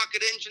our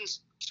rocket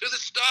engines to the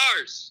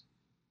stars.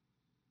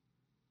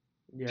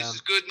 Yeah. This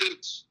is good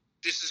news.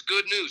 This is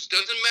good news.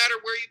 Doesn't matter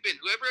where you've been.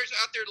 Whoever is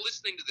out there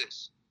listening to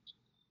this,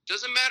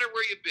 doesn't matter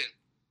where you've been.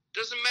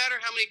 Doesn't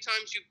matter how many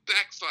times you've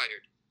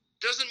backfired.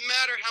 Doesn't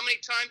matter how many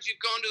times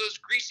you've gone to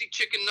those greasy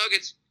chicken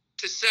nuggets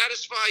to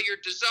satisfy your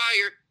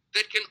desire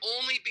that can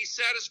only be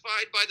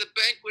satisfied by the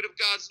banquet of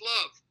God's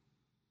love.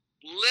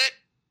 Let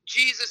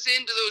Jesus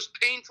into those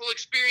painful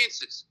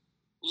experiences.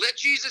 Let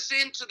Jesus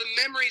into the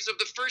memories of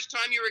the first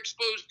time you were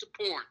exposed to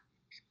porn.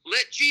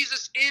 Let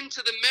Jesus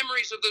into the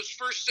memories of those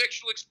first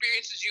sexual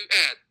experiences you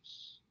had.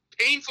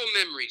 Painful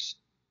memories,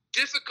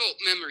 difficult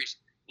memories.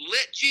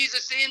 Let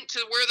Jesus into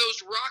where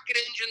those rocket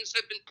engines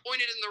have been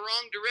pointed in the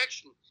wrong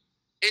direction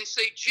and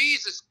say,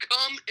 Jesus,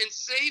 come and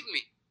save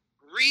me.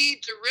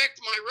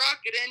 Redirect my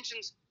rocket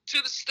engines to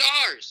the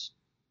stars.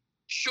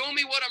 Show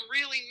me what I'm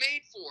really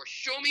made for.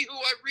 Show me who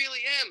I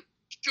really am.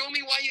 Show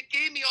me why you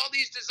gave me all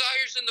these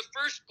desires in the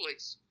first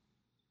place.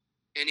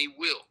 And he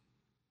will.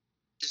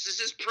 This is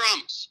his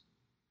promise.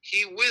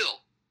 He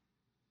will.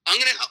 I'm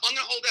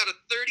gonna hold out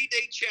a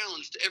 30-day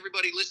challenge to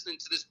everybody listening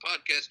to this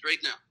podcast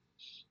right now.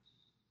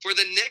 For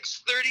the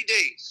next 30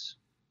 days,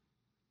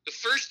 the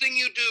first thing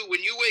you do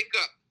when you wake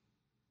up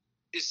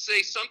is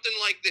say something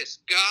like this: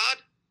 God,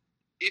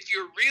 if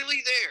you're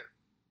really there,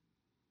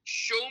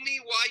 show me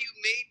why you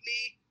made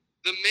me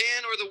the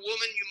man or the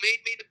woman you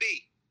made me to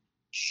be.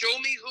 Show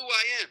me who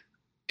I am,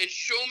 and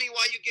show me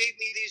why you gave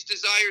me these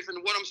desires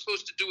and what I'm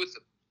supposed to do with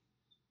them.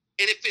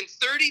 And if in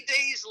 30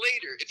 days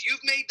later, if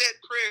you've made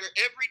that prayer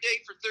every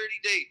day for 30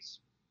 days,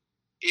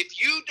 if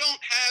you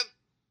don't have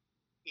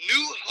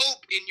new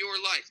hope in your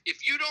life,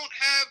 if you don't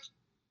have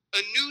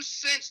a new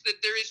sense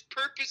that there is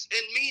purpose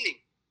and meaning,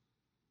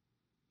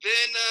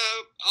 then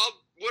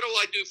what will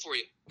I do for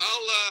you?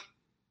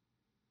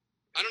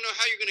 I don't know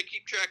how you're going to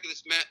keep track of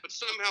this, Matt, but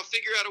somehow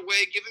figure out a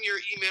way, give them your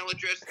email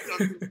address or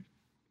something.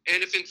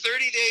 And if in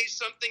 30 days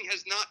something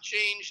has not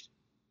changed,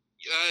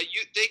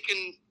 you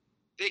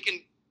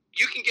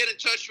can get in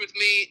touch with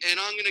me, and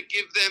I'm going to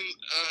give them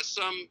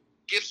some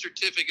gift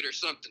certificate or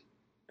something.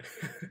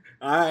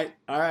 All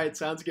right,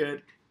 sounds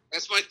good.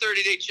 That's my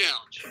 30-day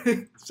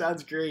challenge.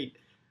 Sounds great.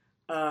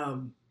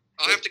 I'll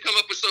have to come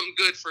up with something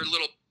good for a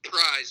little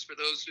prize for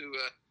those who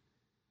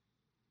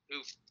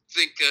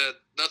think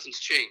nothing's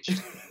changed.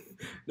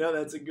 No,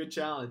 that's a good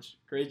challenge.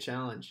 Great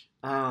challenge.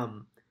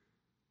 And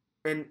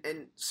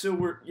so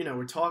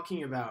we're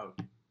talking about,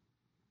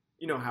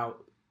 how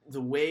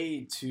the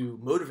way to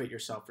motivate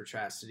yourself for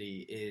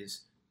chastity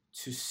is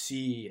to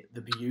see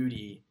the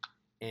beauty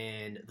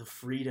and the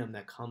freedom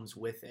that comes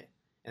with it.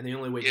 And the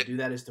only way to do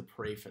that is to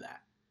pray for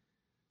that.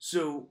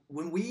 So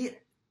when we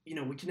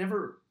can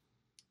never,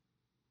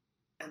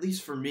 at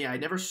least for me, I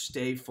never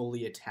stay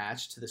fully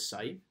attached to the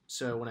site.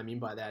 So what I mean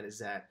by that is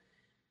that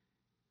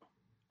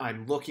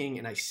I'm looking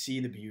and I see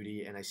the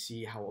beauty and I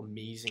see how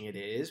amazing it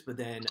is, but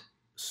then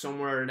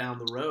somewhere down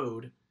the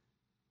road,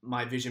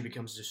 my vision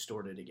becomes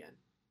distorted again.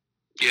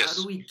 Yes.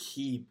 How do we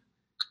keep,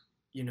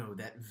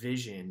 that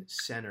vision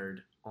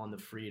centered on the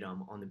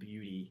freedom, on the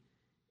beauty,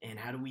 and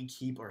how do we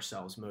keep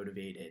ourselves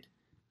motivated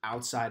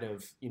outside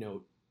of,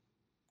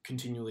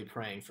 continually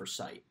praying for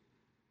sight?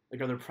 Like,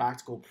 are there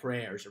practical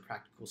prayers or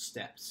practical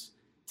steps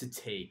to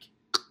take?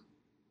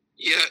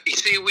 Yeah, you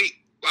see,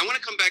 I want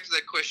to come back to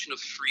that question of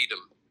freedom.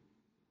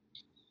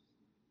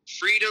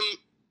 Freedom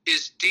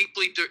is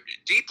deeply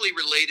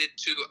related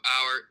to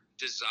our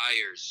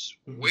desires.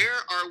 Mm-hmm.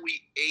 Where are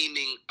we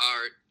aiming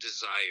our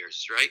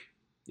desires, right?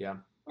 Yeah.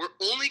 We're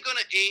only going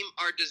to aim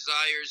our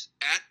desires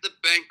at the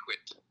banquet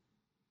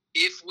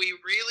if we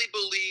really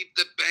believe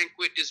the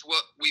banquet is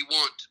what we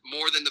want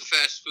more than the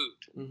fast food.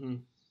 Mm-hmm.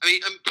 I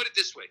mean, put it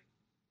this way.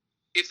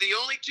 If the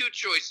only two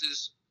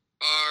choices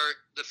are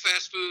the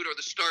fast food or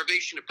the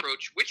starvation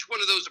approach, which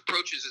one of those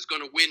approaches is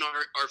going to win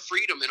our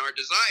freedom and our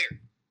desire?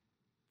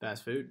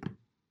 Fast food.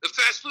 The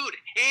fast food,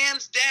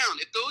 hands down.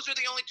 If those are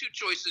the only two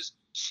choices,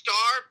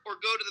 starve or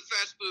go to the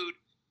fast food,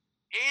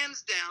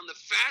 hands down, the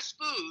fast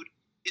food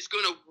is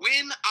going to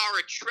win our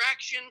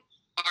attraction,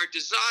 our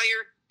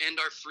desire, and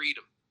our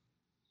freedom.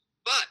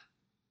 But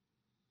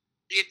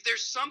if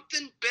there's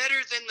something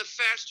better than the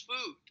fast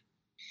food,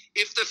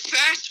 if the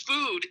fast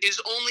food is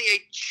only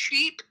a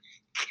cheap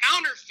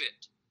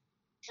counterfeit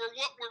for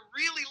what we're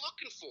really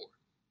looking for,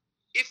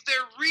 if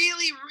there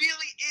really,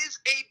 really is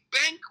a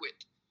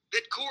banquet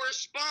that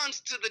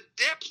corresponds to the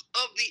depth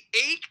of the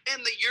ache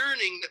and the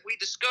yearning that we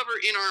discover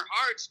in our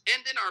hearts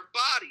and in our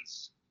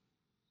bodies,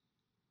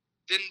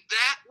 then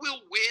that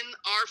will win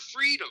our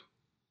freedom.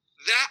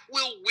 That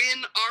will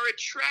win our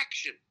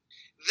attraction.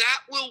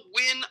 That will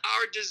win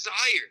our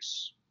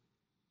desires.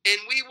 And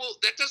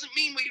that doesn't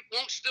mean we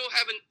won't still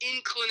have an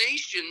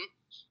inclination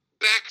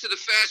back to the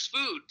fast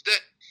food.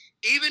 That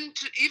even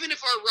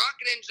if our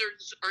rocket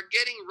engines are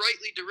getting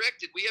rightly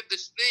directed, we have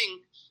this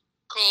thing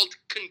called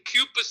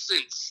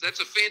concupiscence.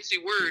 That's a fancy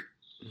word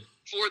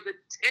for the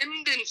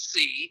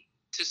tendency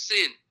to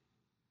sin,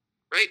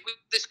 right? With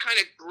this kind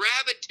of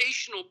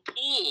gravitational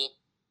pull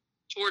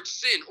towards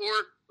sin.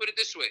 Or put it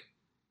this way.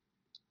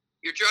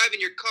 You're driving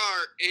your car,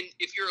 and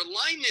if your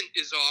alignment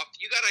is off,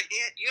 you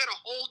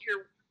gotta hold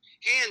your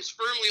hands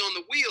firmly on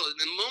the wheel. And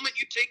the moment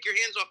you take your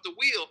hands off the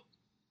wheel,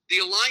 the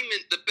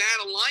bad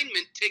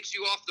alignment takes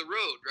you off the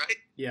road, right?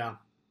 Yeah.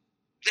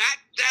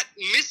 That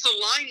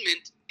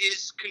misalignment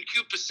is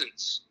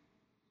concupiscence.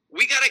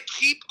 We got to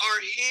keep our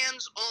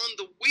hands on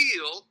the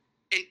wheel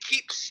and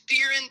keep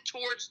steering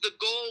towards the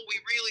goal we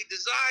really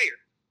desire.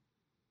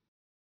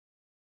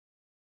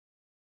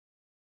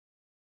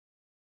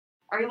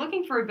 Are you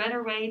looking for a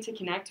better way to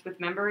connect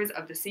with members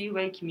of the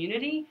CUA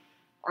community?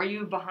 Are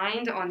you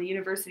behind on the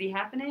university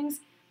happenings?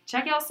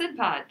 Check out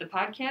SIDPod, the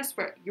podcast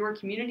where your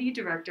community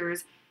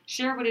directors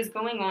share what is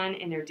going on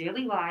in their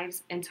daily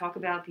lives and talk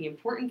about the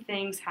important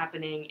things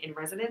happening in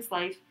residence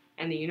life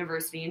and the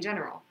university in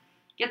general.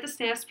 Get the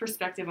staff's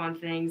perspective on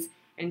things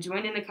and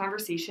join in the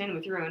conversation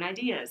with your own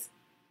ideas.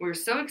 We're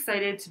so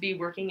excited to be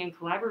working in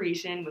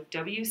collaboration with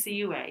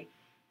WCUA.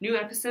 New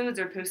episodes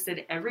are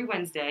posted every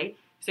Wednesday,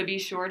 so be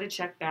sure to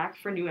check back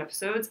for new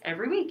episodes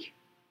every week.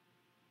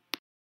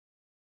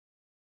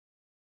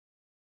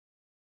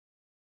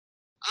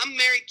 I'm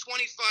married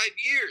 25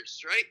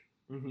 years, right?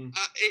 Mm-hmm.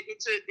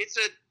 It's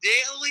a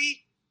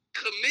daily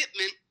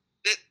commitment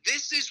that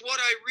this is what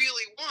I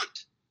really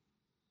want.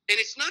 And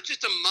it's not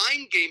just a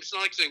mind game. It's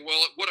not like saying,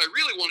 well, what I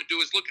really want to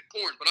do is look at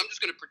porn, but I'm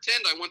just going to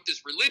pretend I want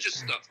this religious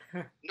stuff.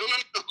 No.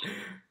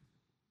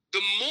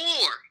 The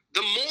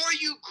more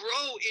you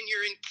grow in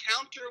your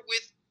encounter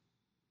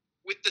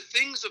with the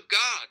things of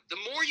God, the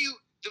more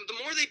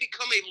they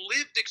become a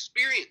lived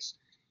experience.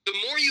 The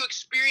more you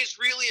experience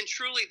really and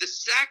truly the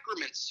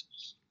sacraments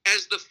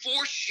as the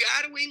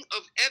foreshadowing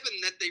of heaven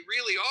that they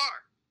really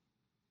are,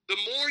 the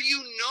more you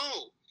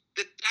know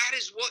that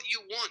is what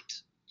you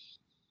want.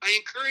 I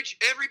encourage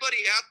everybody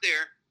out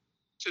there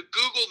to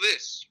Google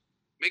this.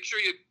 Make sure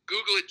you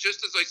Google it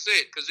just as I say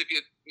it, because if you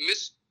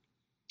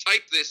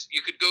mistype this,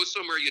 you could go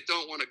somewhere you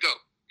don't want to go.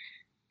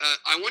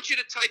 I want you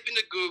to type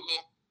into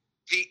Google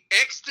the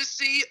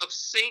ecstasy of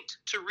Saint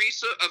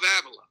Teresa of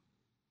Avila.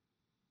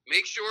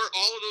 Make sure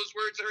all of those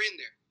words are in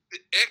there.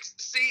 The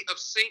ecstasy of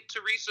Saint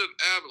Teresa of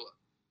Avila.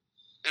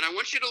 And I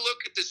want you to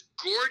look at this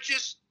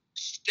gorgeous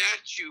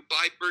statue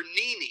by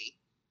Bernini.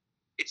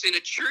 It's in a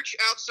church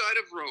outside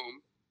of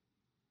Rome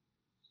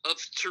of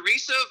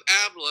Teresa of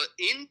Avila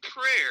in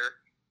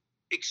prayer,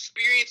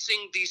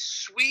 experiencing these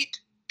sweet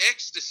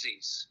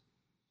ecstasies.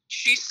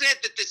 She said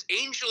that this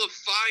angel of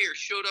fire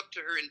showed up to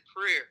her in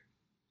prayer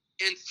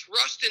and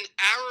thrust an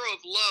arrow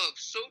of love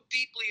so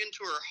deeply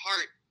into her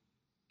heart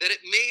that it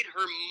made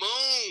her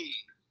moan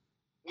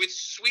with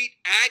sweet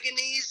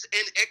agonies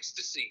and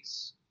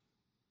ecstasies.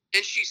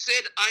 And she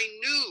said, I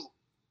knew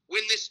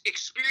when this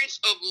experience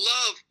of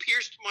love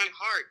pierced my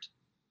heart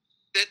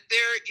that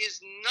there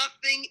is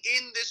nothing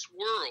in this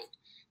world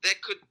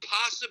that could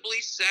possibly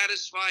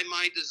satisfy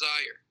my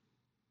desire.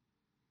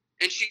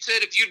 And she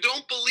said, if you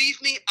don't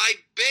believe me, I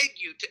beg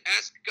you to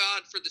ask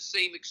God for the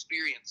same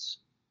experience.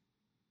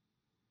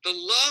 The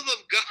love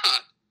of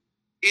God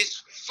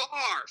is far,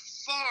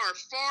 far,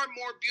 far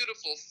more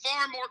beautiful,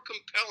 far more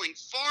compelling,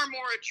 far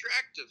more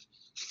attractive,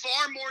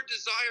 far more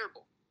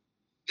desirable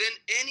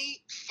than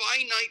any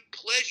finite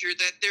pleasure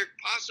that there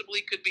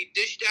possibly could be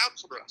dished out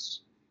for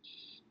us.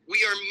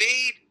 We are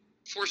made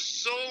for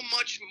so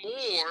much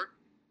more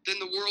than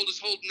the world is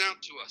holding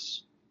out to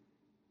us.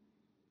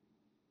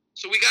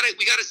 So we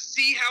gotta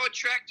see how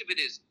attractive it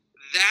is.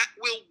 That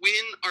will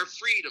win our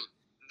freedom.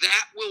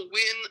 That will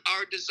win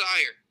our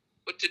desire.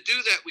 But to do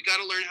that, we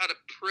gotta learn how to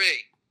pray.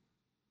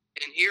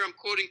 And here I'm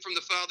quoting from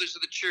the fathers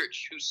of the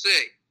church who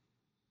say,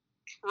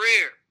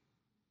 prayer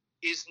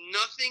is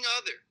nothing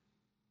other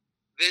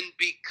than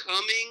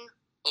becoming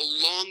a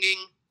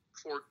longing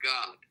for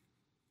God.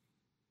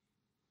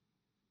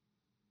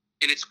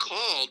 And it's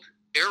called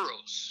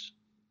eros.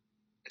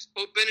 As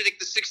Pope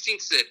Benedict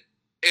XVI said,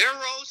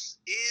 eros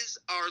is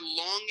our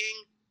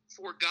longing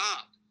for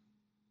God.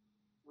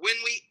 When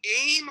we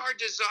aim our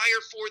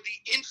desire for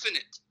the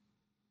infinite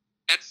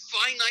at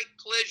finite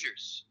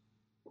pleasures,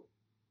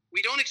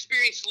 we don't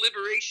experience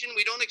liberation,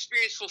 we don't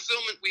experience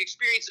fulfillment, we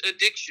experience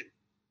addiction.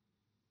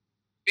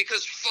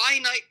 Because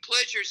finite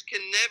pleasures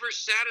can never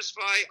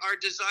satisfy our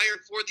desire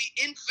for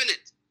the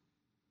infinite.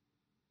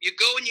 You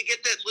go and you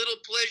get that little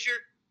pleasure,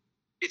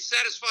 it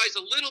satisfies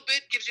a little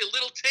bit, gives you a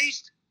little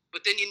taste,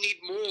 but then you need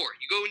more.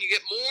 You go and you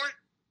get more,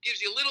 gives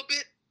you a little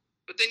bit,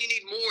 but then you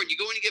need more, and you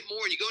go and you get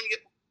more, and you go and you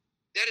get more.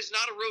 That is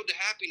not a road to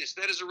happiness.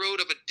 That is a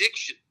road of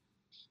addiction.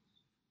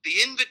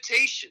 The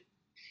invitation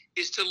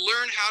is to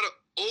learn how to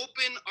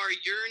open our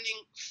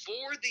yearning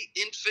for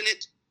the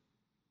infinite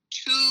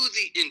to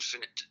the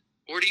infinite.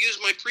 Or to use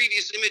my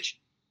previous image,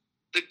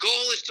 the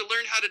goal is to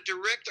learn how to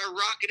direct our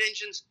rocket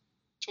engines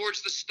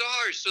towards the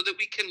stars so that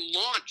we can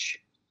launch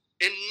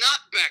and not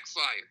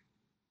backfire,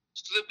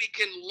 so that we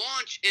can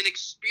launch and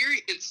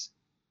experience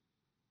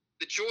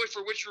the joy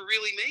for which we're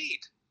really made.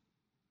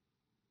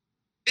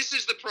 This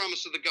is the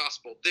promise of the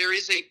gospel. There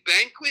is a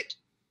banquet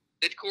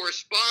that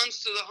corresponds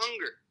to the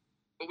hunger,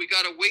 but we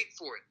got to wait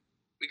for it.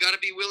 We got to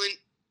be willing.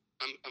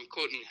 I'm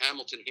quoting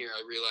Hamilton here,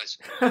 I realize.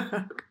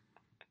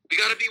 We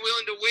got to be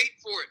willing to wait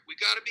for it. We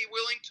got to be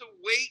willing to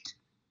wait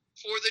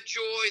for the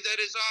joy that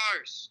is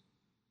ours.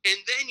 And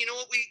then you know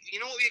what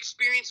we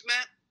experience,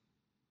 Matt?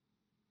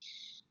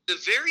 The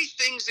very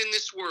things in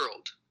this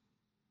world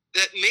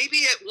that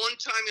maybe at one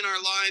time in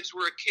our lives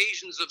were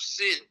occasions of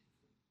sin,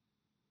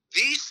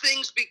 these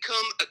things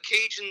become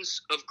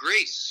occasions of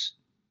grace.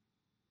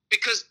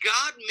 Because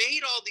God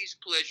made all these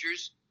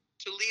pleasures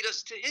to lead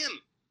us to him.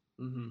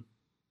 Mm-hmm.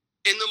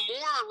 And the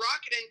more our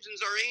rocket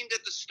engines are aimed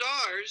at the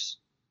stars,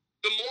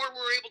 the more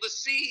we're able to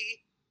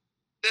see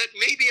that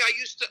maybe I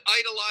used to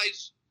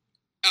idolize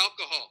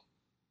alcohol.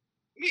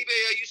 Maybe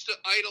I used to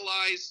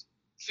idolize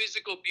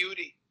physical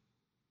beauty.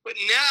 But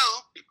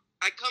now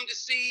I come to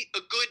see a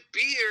good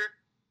beer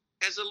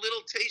as a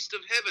little taste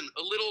of heaven,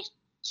 a little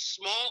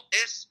small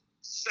S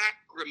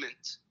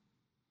sacrament.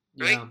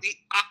 Right? Yeah. The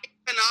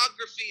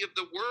iconography of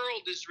the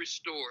world is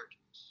restored.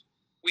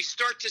 We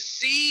start to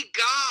see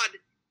God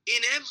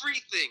in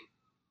everything.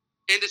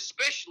 And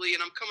especially,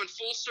 and I'm coming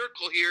full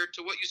circle here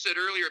to what you said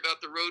earlier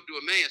about the road to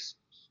Emmaus,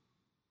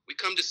 we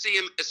come to see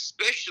him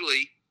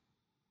especially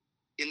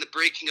in the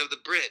breaking of the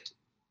bread.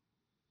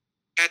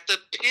 At the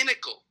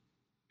pinnacle,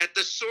 at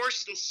the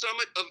source and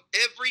summit of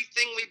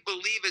everything we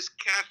believe as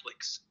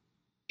Catholics,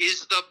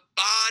 is the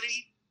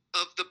body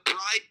of the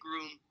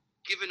bridegroom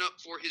given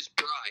up for his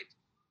bride.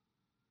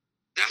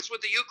 That's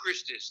what the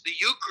Eucharist is. The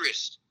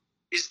Eucharist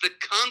is the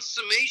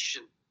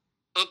consummation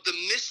of the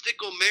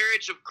mystical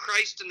marriage of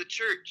Christ and the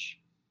church.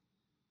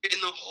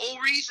 And the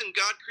whole reason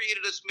God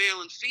created us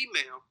male and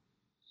female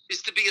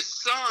is to be a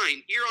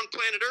sign here on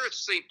planet Earth,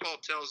 St. Paul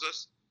tells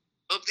us,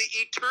 of the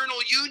eternal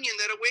union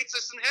that awaits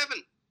us in heaven.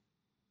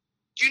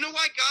 Do you know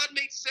why God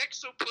made sex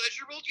so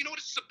pleasurable? Do you know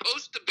what it's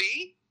supposed to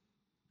be?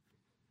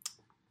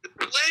 The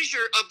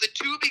pleasure of the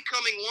two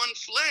becoming one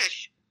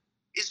flesh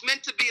is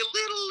meant to be a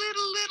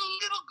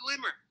little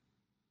glimmer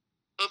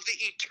of the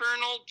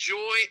eternal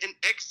joy and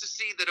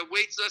ecstasy that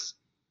awaits us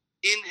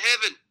in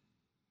heaven.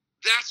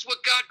 That's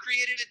what God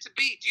created it to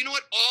be. Do you know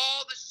what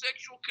all the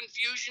sexual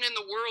confusion in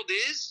the world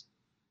is?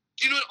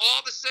 Do you know what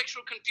all the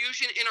sexual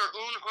confusion in our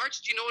own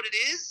hearts, do you know what it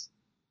is?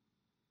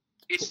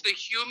 It's the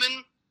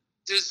human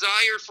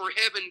desire for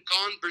heaven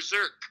gone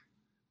berserk.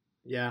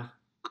 Yeah.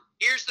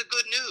 Here's the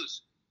good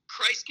news.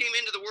 Christ came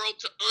into the world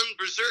to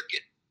unberserk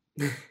it.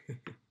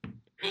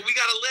 But we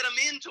got to let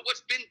him into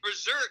what's been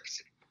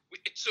berserked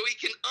so he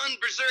can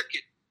unberserk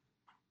it.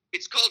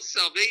 It's called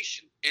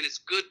salvation, and it's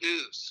good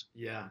news.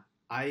 Yeah.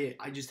 I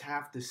just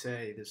have to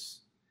say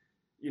this,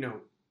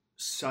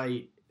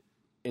 sight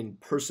and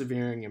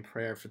persevering in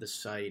prayer for the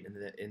sight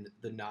and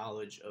the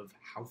knowledge of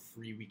how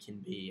free we can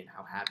be and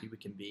how happy we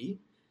can be,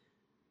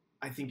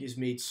 I think is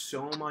made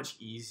so much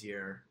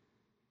easier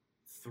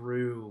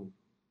through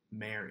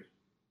Mary.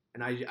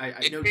 And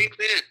I know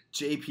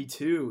JP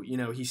too,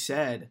 he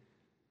said,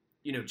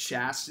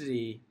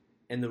 chastity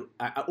and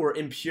or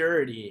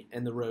impurity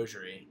and the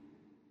rosary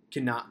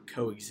cannot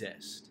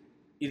coexist.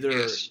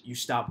 Either you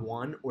stop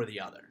one or the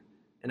other.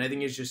 And I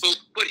think it's just...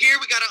 But here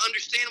we got to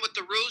understand what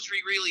the rosary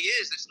really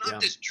is. It's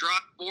not this dry,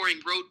 boring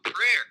rote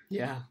prayer.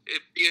 Yeah.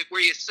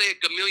 Where you say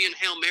a million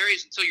Hail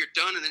Marys until you're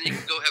done and then you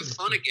can go have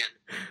fun again.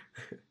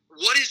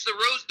 What is the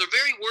rose? The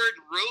very word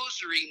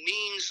rosary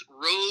means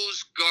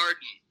rose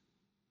garden.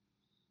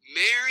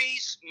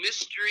 Mary's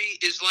mystery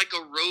is like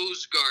a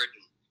rose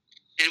garden.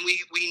 And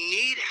we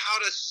need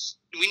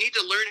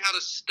to learn how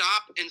to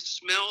stop and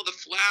smell the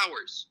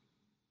flowers.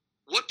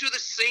 What do the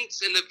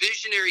saints and the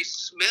visionaries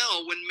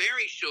smell when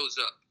Mary shows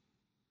up?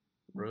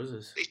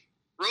 Roses.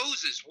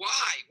 Roses. Why?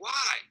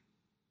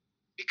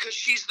 Because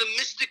she's the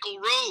mystical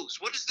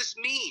rose. What does this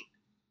mean?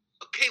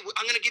 Okay,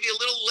 I'm going to give you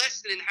a little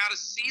lesson in how to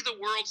see the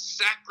world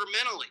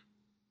sacramentally.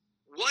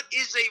 What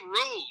is a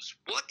rose?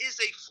 What is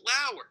a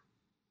flower?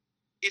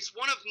 It's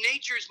one of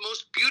nature's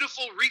most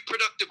beautiful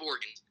reproductive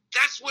organs.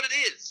 That's what it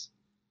is.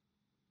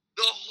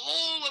 The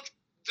whole of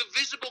the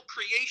visible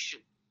creation,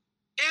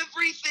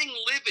 everything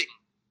living,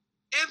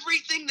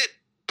 everything that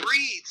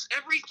breathes,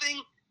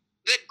 everything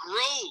that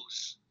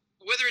grows,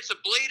 whether it's a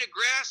blade of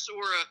grass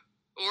or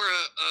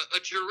a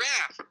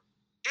giraffe,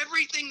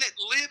 everything that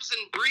lives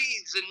and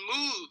breathes and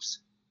moves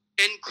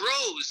and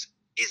grows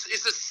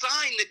is a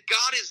sign that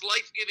God is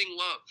life-giving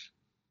love.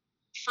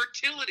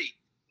 Fertility,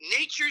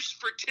 nature's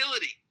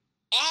fertility,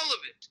 all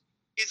of it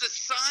is a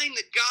sign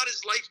that God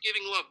is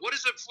life-giving love. What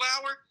is a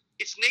flower?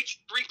 It's nature's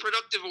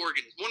reproductive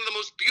organ, one of the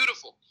most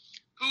beautiful.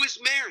 Who is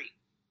Mary?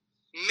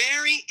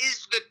 Mary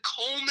is the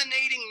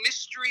culminating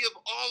mystery of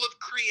all of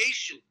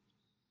creation.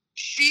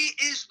 She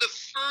is the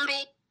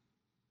fertile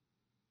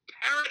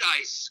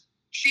paradise.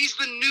 She's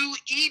the new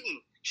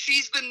Eden.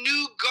 She's the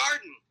new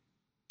garden.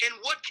 And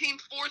what came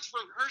forth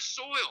from her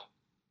soil?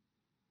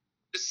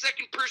 The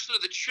second person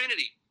of the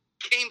Trinity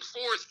came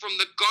forth from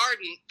the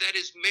garden that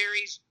is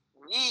Mary's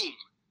womb.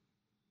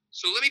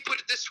 So let me put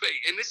it this way,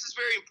 and this is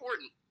very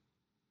important.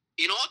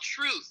 In all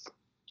truth,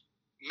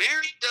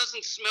 Mary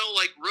doesn't smell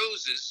like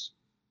roses.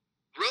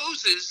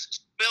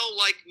 Roses smell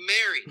like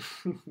Mary.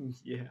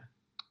 Yeah.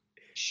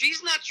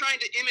 She's not trying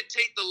to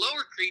imitate the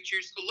lower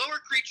creatures. The lower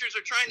creatures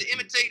are trying to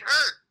imitate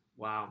her.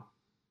 Wow.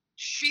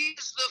 She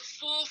is the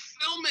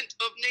fulfillment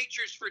of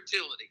nature's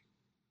fertility.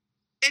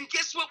 And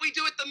guess what we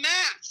do at the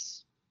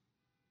Mass?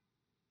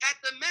 At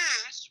the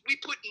Mass, we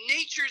put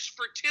nature's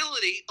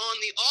fertility on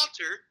the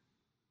altar.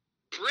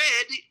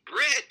 Bread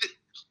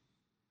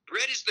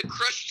is the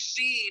crushed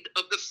seed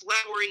of the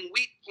flowering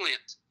wheat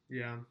plant.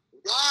 Yeah.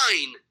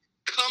 Wine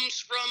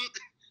comes from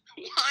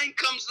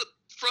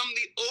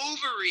the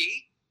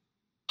ovary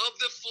of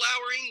the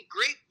flowering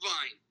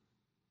grapevine.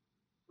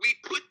 We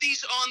put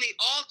these on the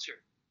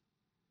altar,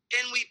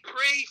 and we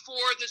pray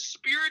for the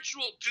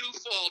spiritual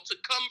dewfall to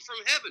come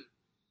from heaven,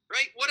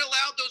 right? What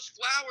allowed those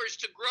flowers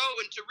to grow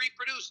and to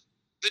reproduce?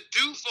 The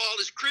dewfall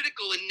is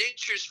critical in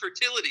nature's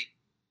fertility.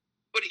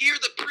 But here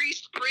the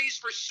priest prays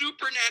for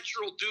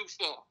supernatural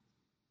dewfall.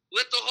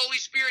 Let the Holy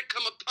Spirit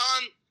come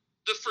upon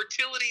the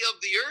fertility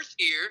of the earth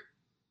here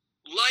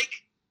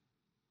like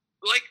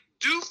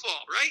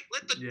dewfall, right?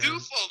 Let the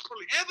dewfall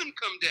from heaven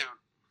come down.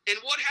 And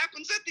what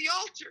happens at the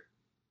altar?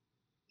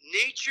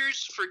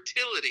 Nature's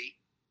fertility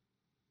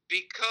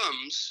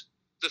becomes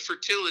the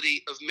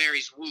fertility of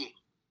Mary's womb.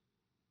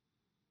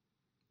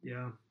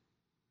 Yeah.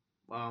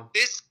 Wow.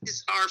 This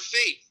is our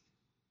faith.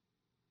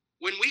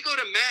 When we go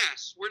to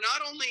Mass, we're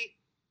not only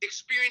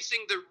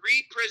experiencing the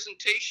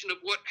representation of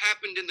what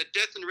happened in the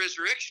death and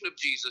resurrection of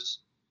Jesus.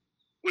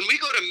 When we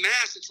go to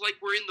Mass, it's like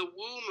we're in the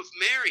womb of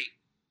Mary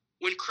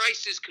when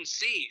Christ is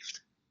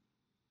conceived.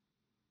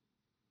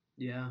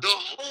 Yeah. The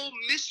whole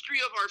mystery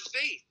of our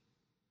faith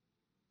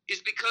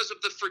is because of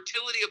the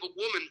fertility of a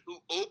woman who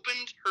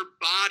opened her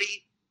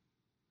body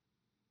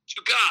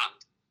to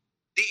God,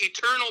 the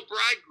eternal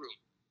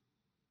bridegroom.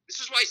 This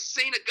is why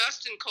St.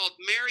 Augustine called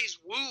Mary's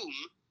womb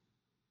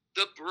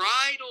the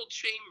bridal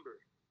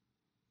chamber,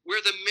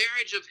 where the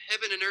marriage of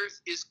heaven and earth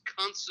is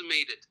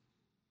consummated.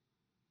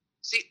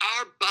 See,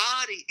 our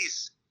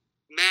bodies,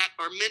 Matt,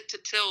 are meant to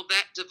tell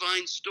that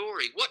divine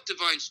story. What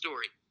divine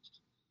story?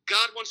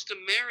 God wants to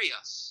marry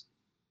us.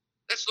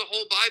 That's the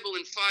whole Bible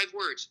in 5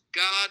 words.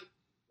 God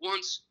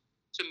wants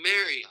to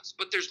marry us.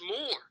 But there's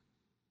more.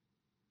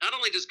 Not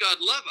only does God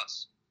love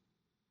us,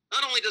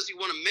 not only does he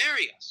want to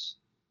marry us,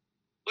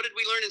 what did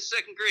we learn in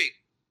 2nd grade?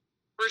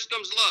 First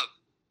comes love,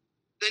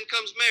 then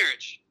comes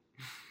marriage,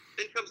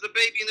 then comes the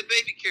baby in the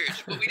baby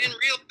carriage. What we didn't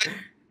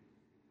realize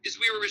is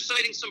we were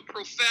reciting some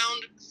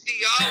profound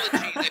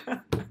theology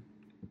there.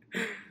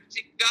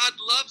 See, God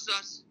loves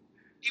us.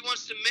 He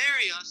wants to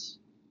marry us,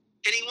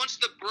 and he wants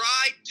the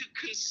bride to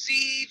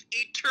conceive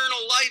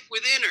eternal life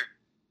within her.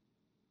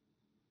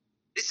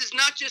 This is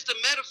not just a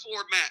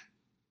metaphor, Matt.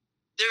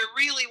 There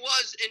really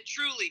was and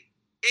truly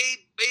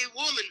a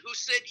woman who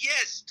said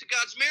yes to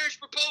God's marriage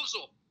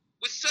proposal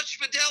with such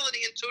fidelity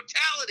and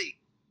totality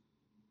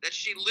that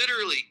she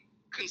literally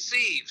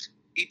conceived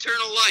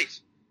eternal life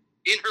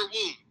in her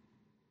womb.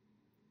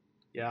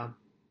 Yeah.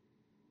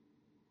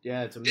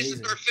 Yeah, it's amazing. This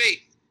is our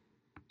faith.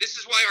 This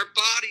is why our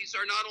bodies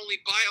are not only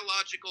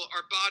biological,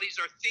 our bodies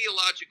are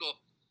theological,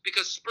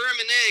 because sperm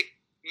and egg,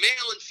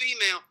 male and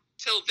female,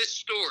 tell this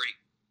story.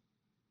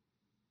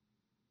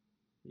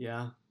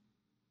 Yeah.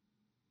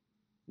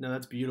 No,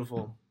 that's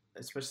beautiful.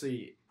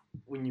 Especially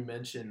when you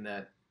mention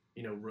that,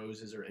 you know,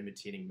 roses are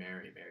imitating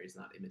Mary. Mary's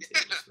not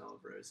imitating the smell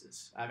of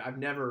roses. I've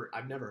never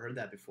heard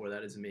that before.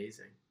 That is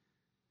amazing.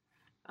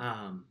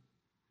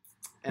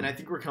 And I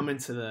think we're coming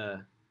to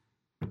the,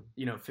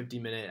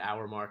 50-minute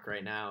hour mark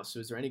right now. So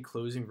is there any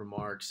closing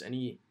remarks,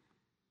 any,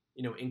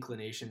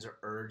 inclinations or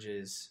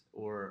urges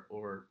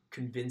or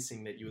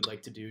convincing that you would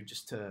like to do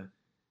just to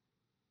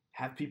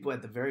have people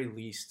at the very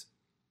least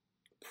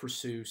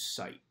pursue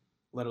sight,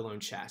 let alone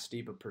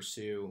chastity, but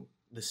pursue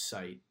the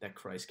sight that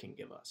Christ can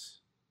give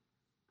us?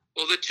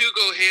 Well, the two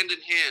go hand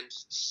in hand.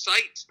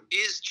 Sight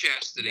is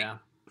chastity,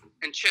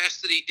 and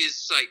chastity is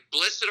sight.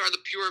 Blessed are the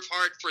pure of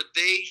heart, for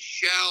they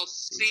shall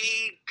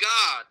see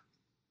God.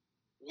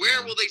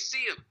 Where will they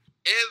see him?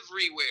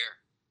 Everywhere.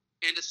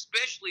 And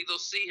especially they'll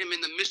see him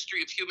in the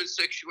mystery of human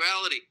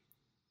sexuality.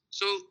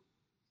 So,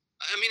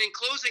 in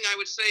closing, I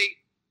would say,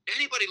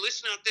 anybody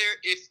listening out there,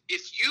 if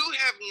you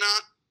have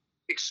not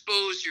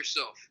exposed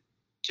yourself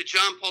to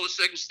John Paul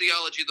II's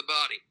theology of the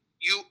body,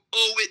 you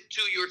owe it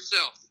to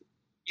yourself.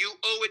 You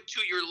owe it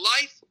to your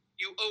life,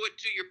 you owe it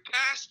to your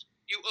past,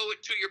 you owe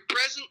it to your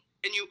present,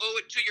 and you owe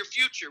it to your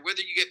future.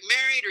 Whether you get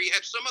married or you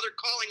have some other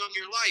calling on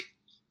your life,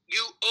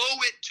 you owe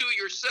it to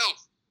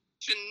yourself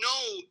to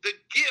know the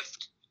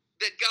gift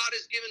that God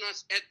has given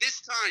us at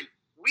this time.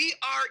 We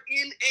are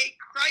in a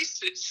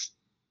crisis.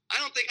 I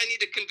don't think I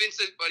need to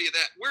convince anybody of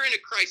that. We're in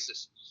a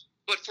crisis.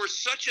 But for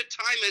such a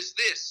time as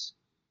this,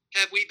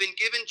 have we been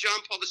given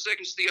John Paul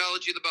II's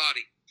theology of the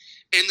body.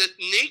 And the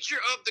nature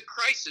of the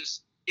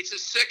crisis, it's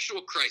a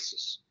sexual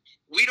crisis.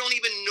 We don't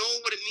even know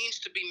what it means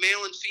to be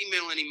male and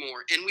female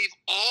anymore. And we've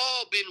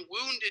all been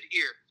wounded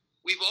here.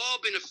 We've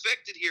all been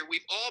affected here.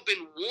 We've all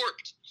been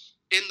warped.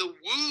 And the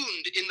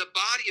wound in the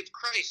body of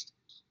Christ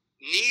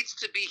needs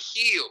to be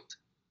healed.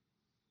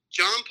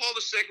 John Paul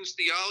II's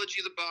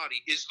theology of the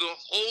body is the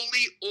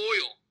holy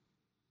oil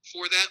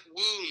for that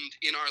wound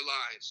in our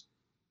lives.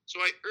 So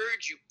I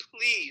urge you,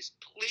 please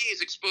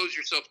expose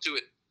yourself to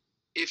it.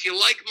 If you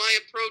like my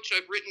approach,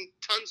 I've written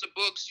tons of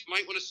books. You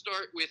might want to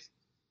start with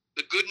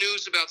The Good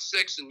News About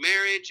Sex and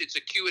Marriage. It's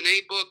a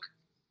Q&A book.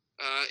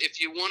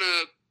 If you want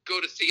to go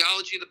to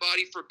Theology of the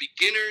Body for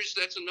Beginners,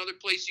 that's another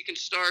place you can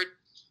start.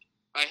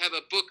 I have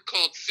a book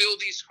called Fill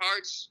These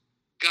Hearts,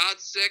 God,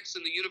 Sex,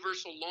 and the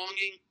Universal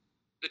Longing,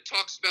 that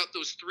talks about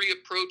those three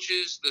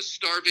approaches, the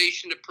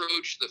starvation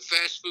approach, the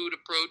fast food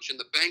approach, and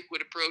the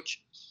banquet approach.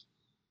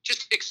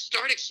 Just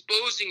start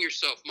exposing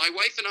yourself. My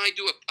wife and I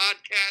do a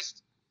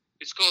podcast.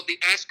 It's called the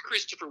Ask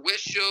Christopher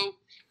West Show,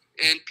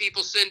 and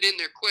people send in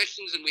their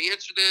questions and we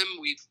answer them.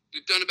 We've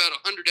done about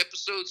 100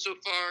 episodes so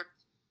far.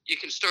 You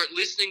can start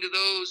listening to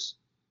those.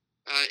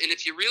 And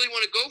if you really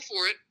want to go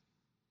for it,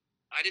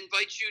 I'd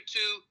invite you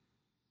to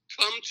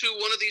come to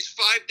one of these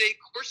 5-day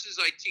courses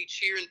I teach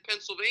here in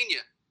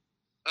Pennsylvania.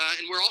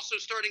 And we're also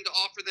starting to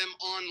offer them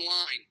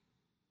online,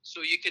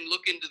 so you can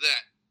look into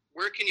that.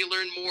 Where can you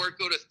learn more?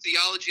 Go to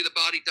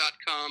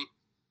theologyofthebody.com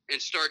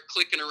and start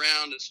clicking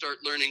around and start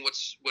learning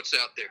what's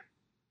out there.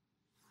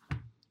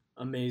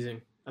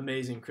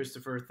 Amazing.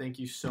 Christopher, thank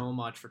you so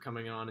much for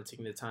coming on and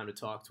taking the time to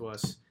talk to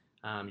us.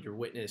 Your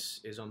witness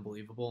is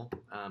unbelievable,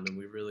 and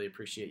we really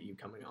appreciate you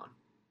coming on.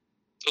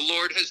 The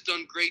Lord has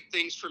done great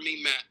things for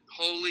me, Matt.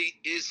 Holy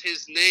is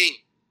his name.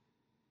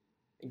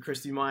 And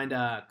Chris, do you mind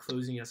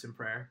closing us in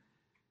prayer?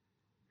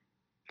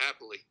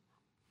 Happily.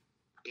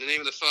 In the name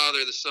of the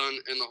Father, the Son,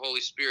 and the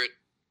Holy Spirit.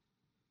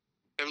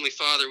 Heavenly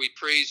Father, we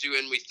praise you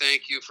and we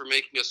thank you for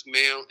making us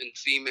male and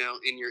female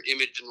in your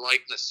image and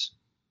likeness.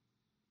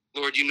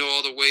 Lord, you know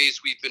all the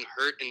ways we've been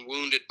hurt and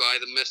wounded by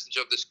the message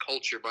of this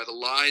culture, by the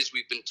lies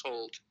we've been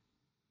told.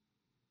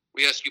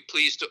 We ask you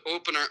please to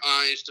open our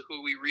eyes to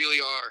who we really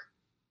are.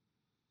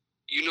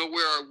 You know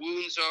where our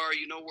wounds are.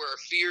 You know where our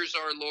fears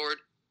are, Lord.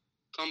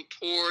 Come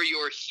pour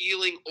your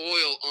healing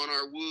oil on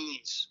our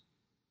wounds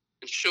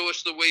and show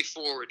us the way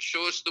forward.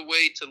 Show us the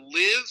way to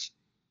live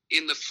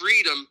in the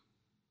freedom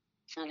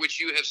for which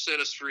you have set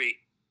us free.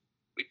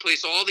 We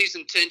place all these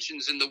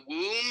intentions in the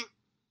womb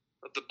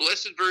of the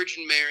Blessed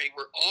Virgin Mary,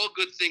 where all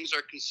good things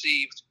are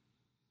conceived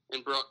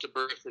and brought to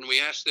birth. And we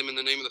ask them in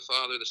the name of the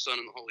Father, the Son,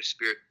 and the Holy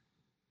Spirit.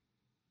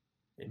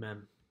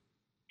 Amen.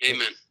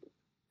 Amen.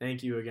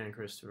 Thank you again,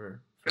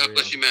 Christopher. God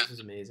bless you, Matt. This is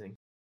amazing.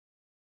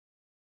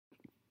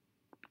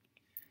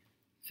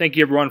 Thank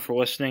you, everyone, for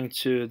listening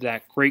to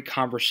that great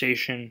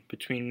conversation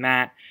between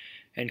Matt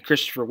and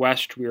Christopher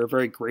West. We are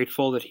very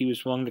grateful that he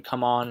was willing to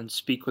come on and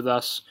speak with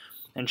us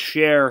and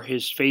share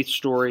his faith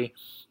story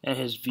and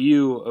his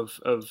view of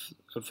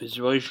his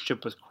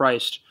relationship with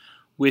Christ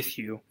with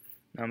you.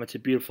 It's a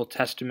beautiful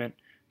testament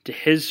to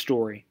his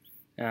story,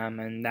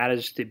 and that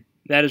is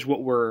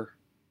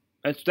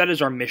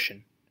our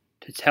mission,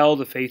 to tell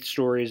the faith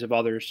stories of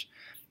others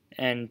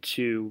and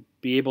to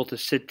be able to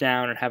sit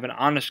down and have an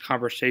honest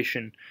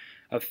conversation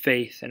of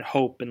faith and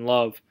hope and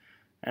love.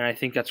 And I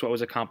think that's what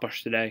was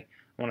accomplished today.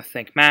 I want to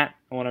thank Matt.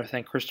 I want to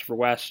thank Christopher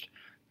West.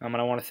 And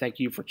I want to thank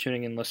you for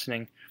tuning in and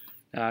listening.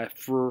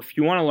 If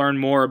you want to learn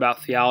more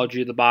about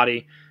theology of the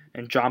body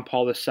and John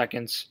Paul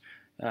II's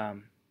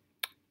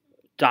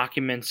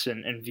documents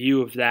and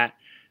view of that,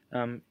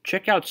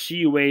 check out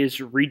CUA's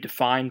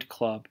Redefined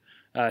Club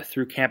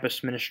through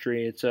Campus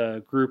Ministry. It's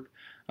a group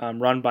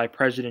run by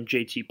President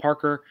J.T.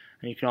 Parker,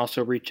 and you can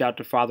also reach out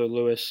to Father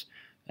Lewis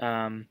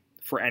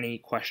for any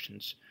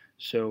questions.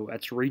 So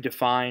that's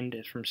Redefined.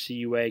 It's from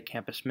CUA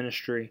Campus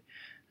Ministry.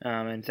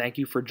 And thank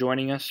you for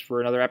joining us for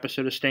another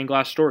episode of Stained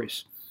Glass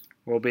Stories.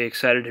 We'll be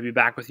excited to be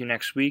back with you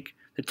next week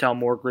to tell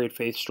more great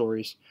faith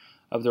stories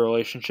of the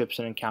relationships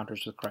and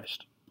encounters with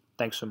Christ.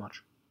 Thanks so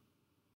much.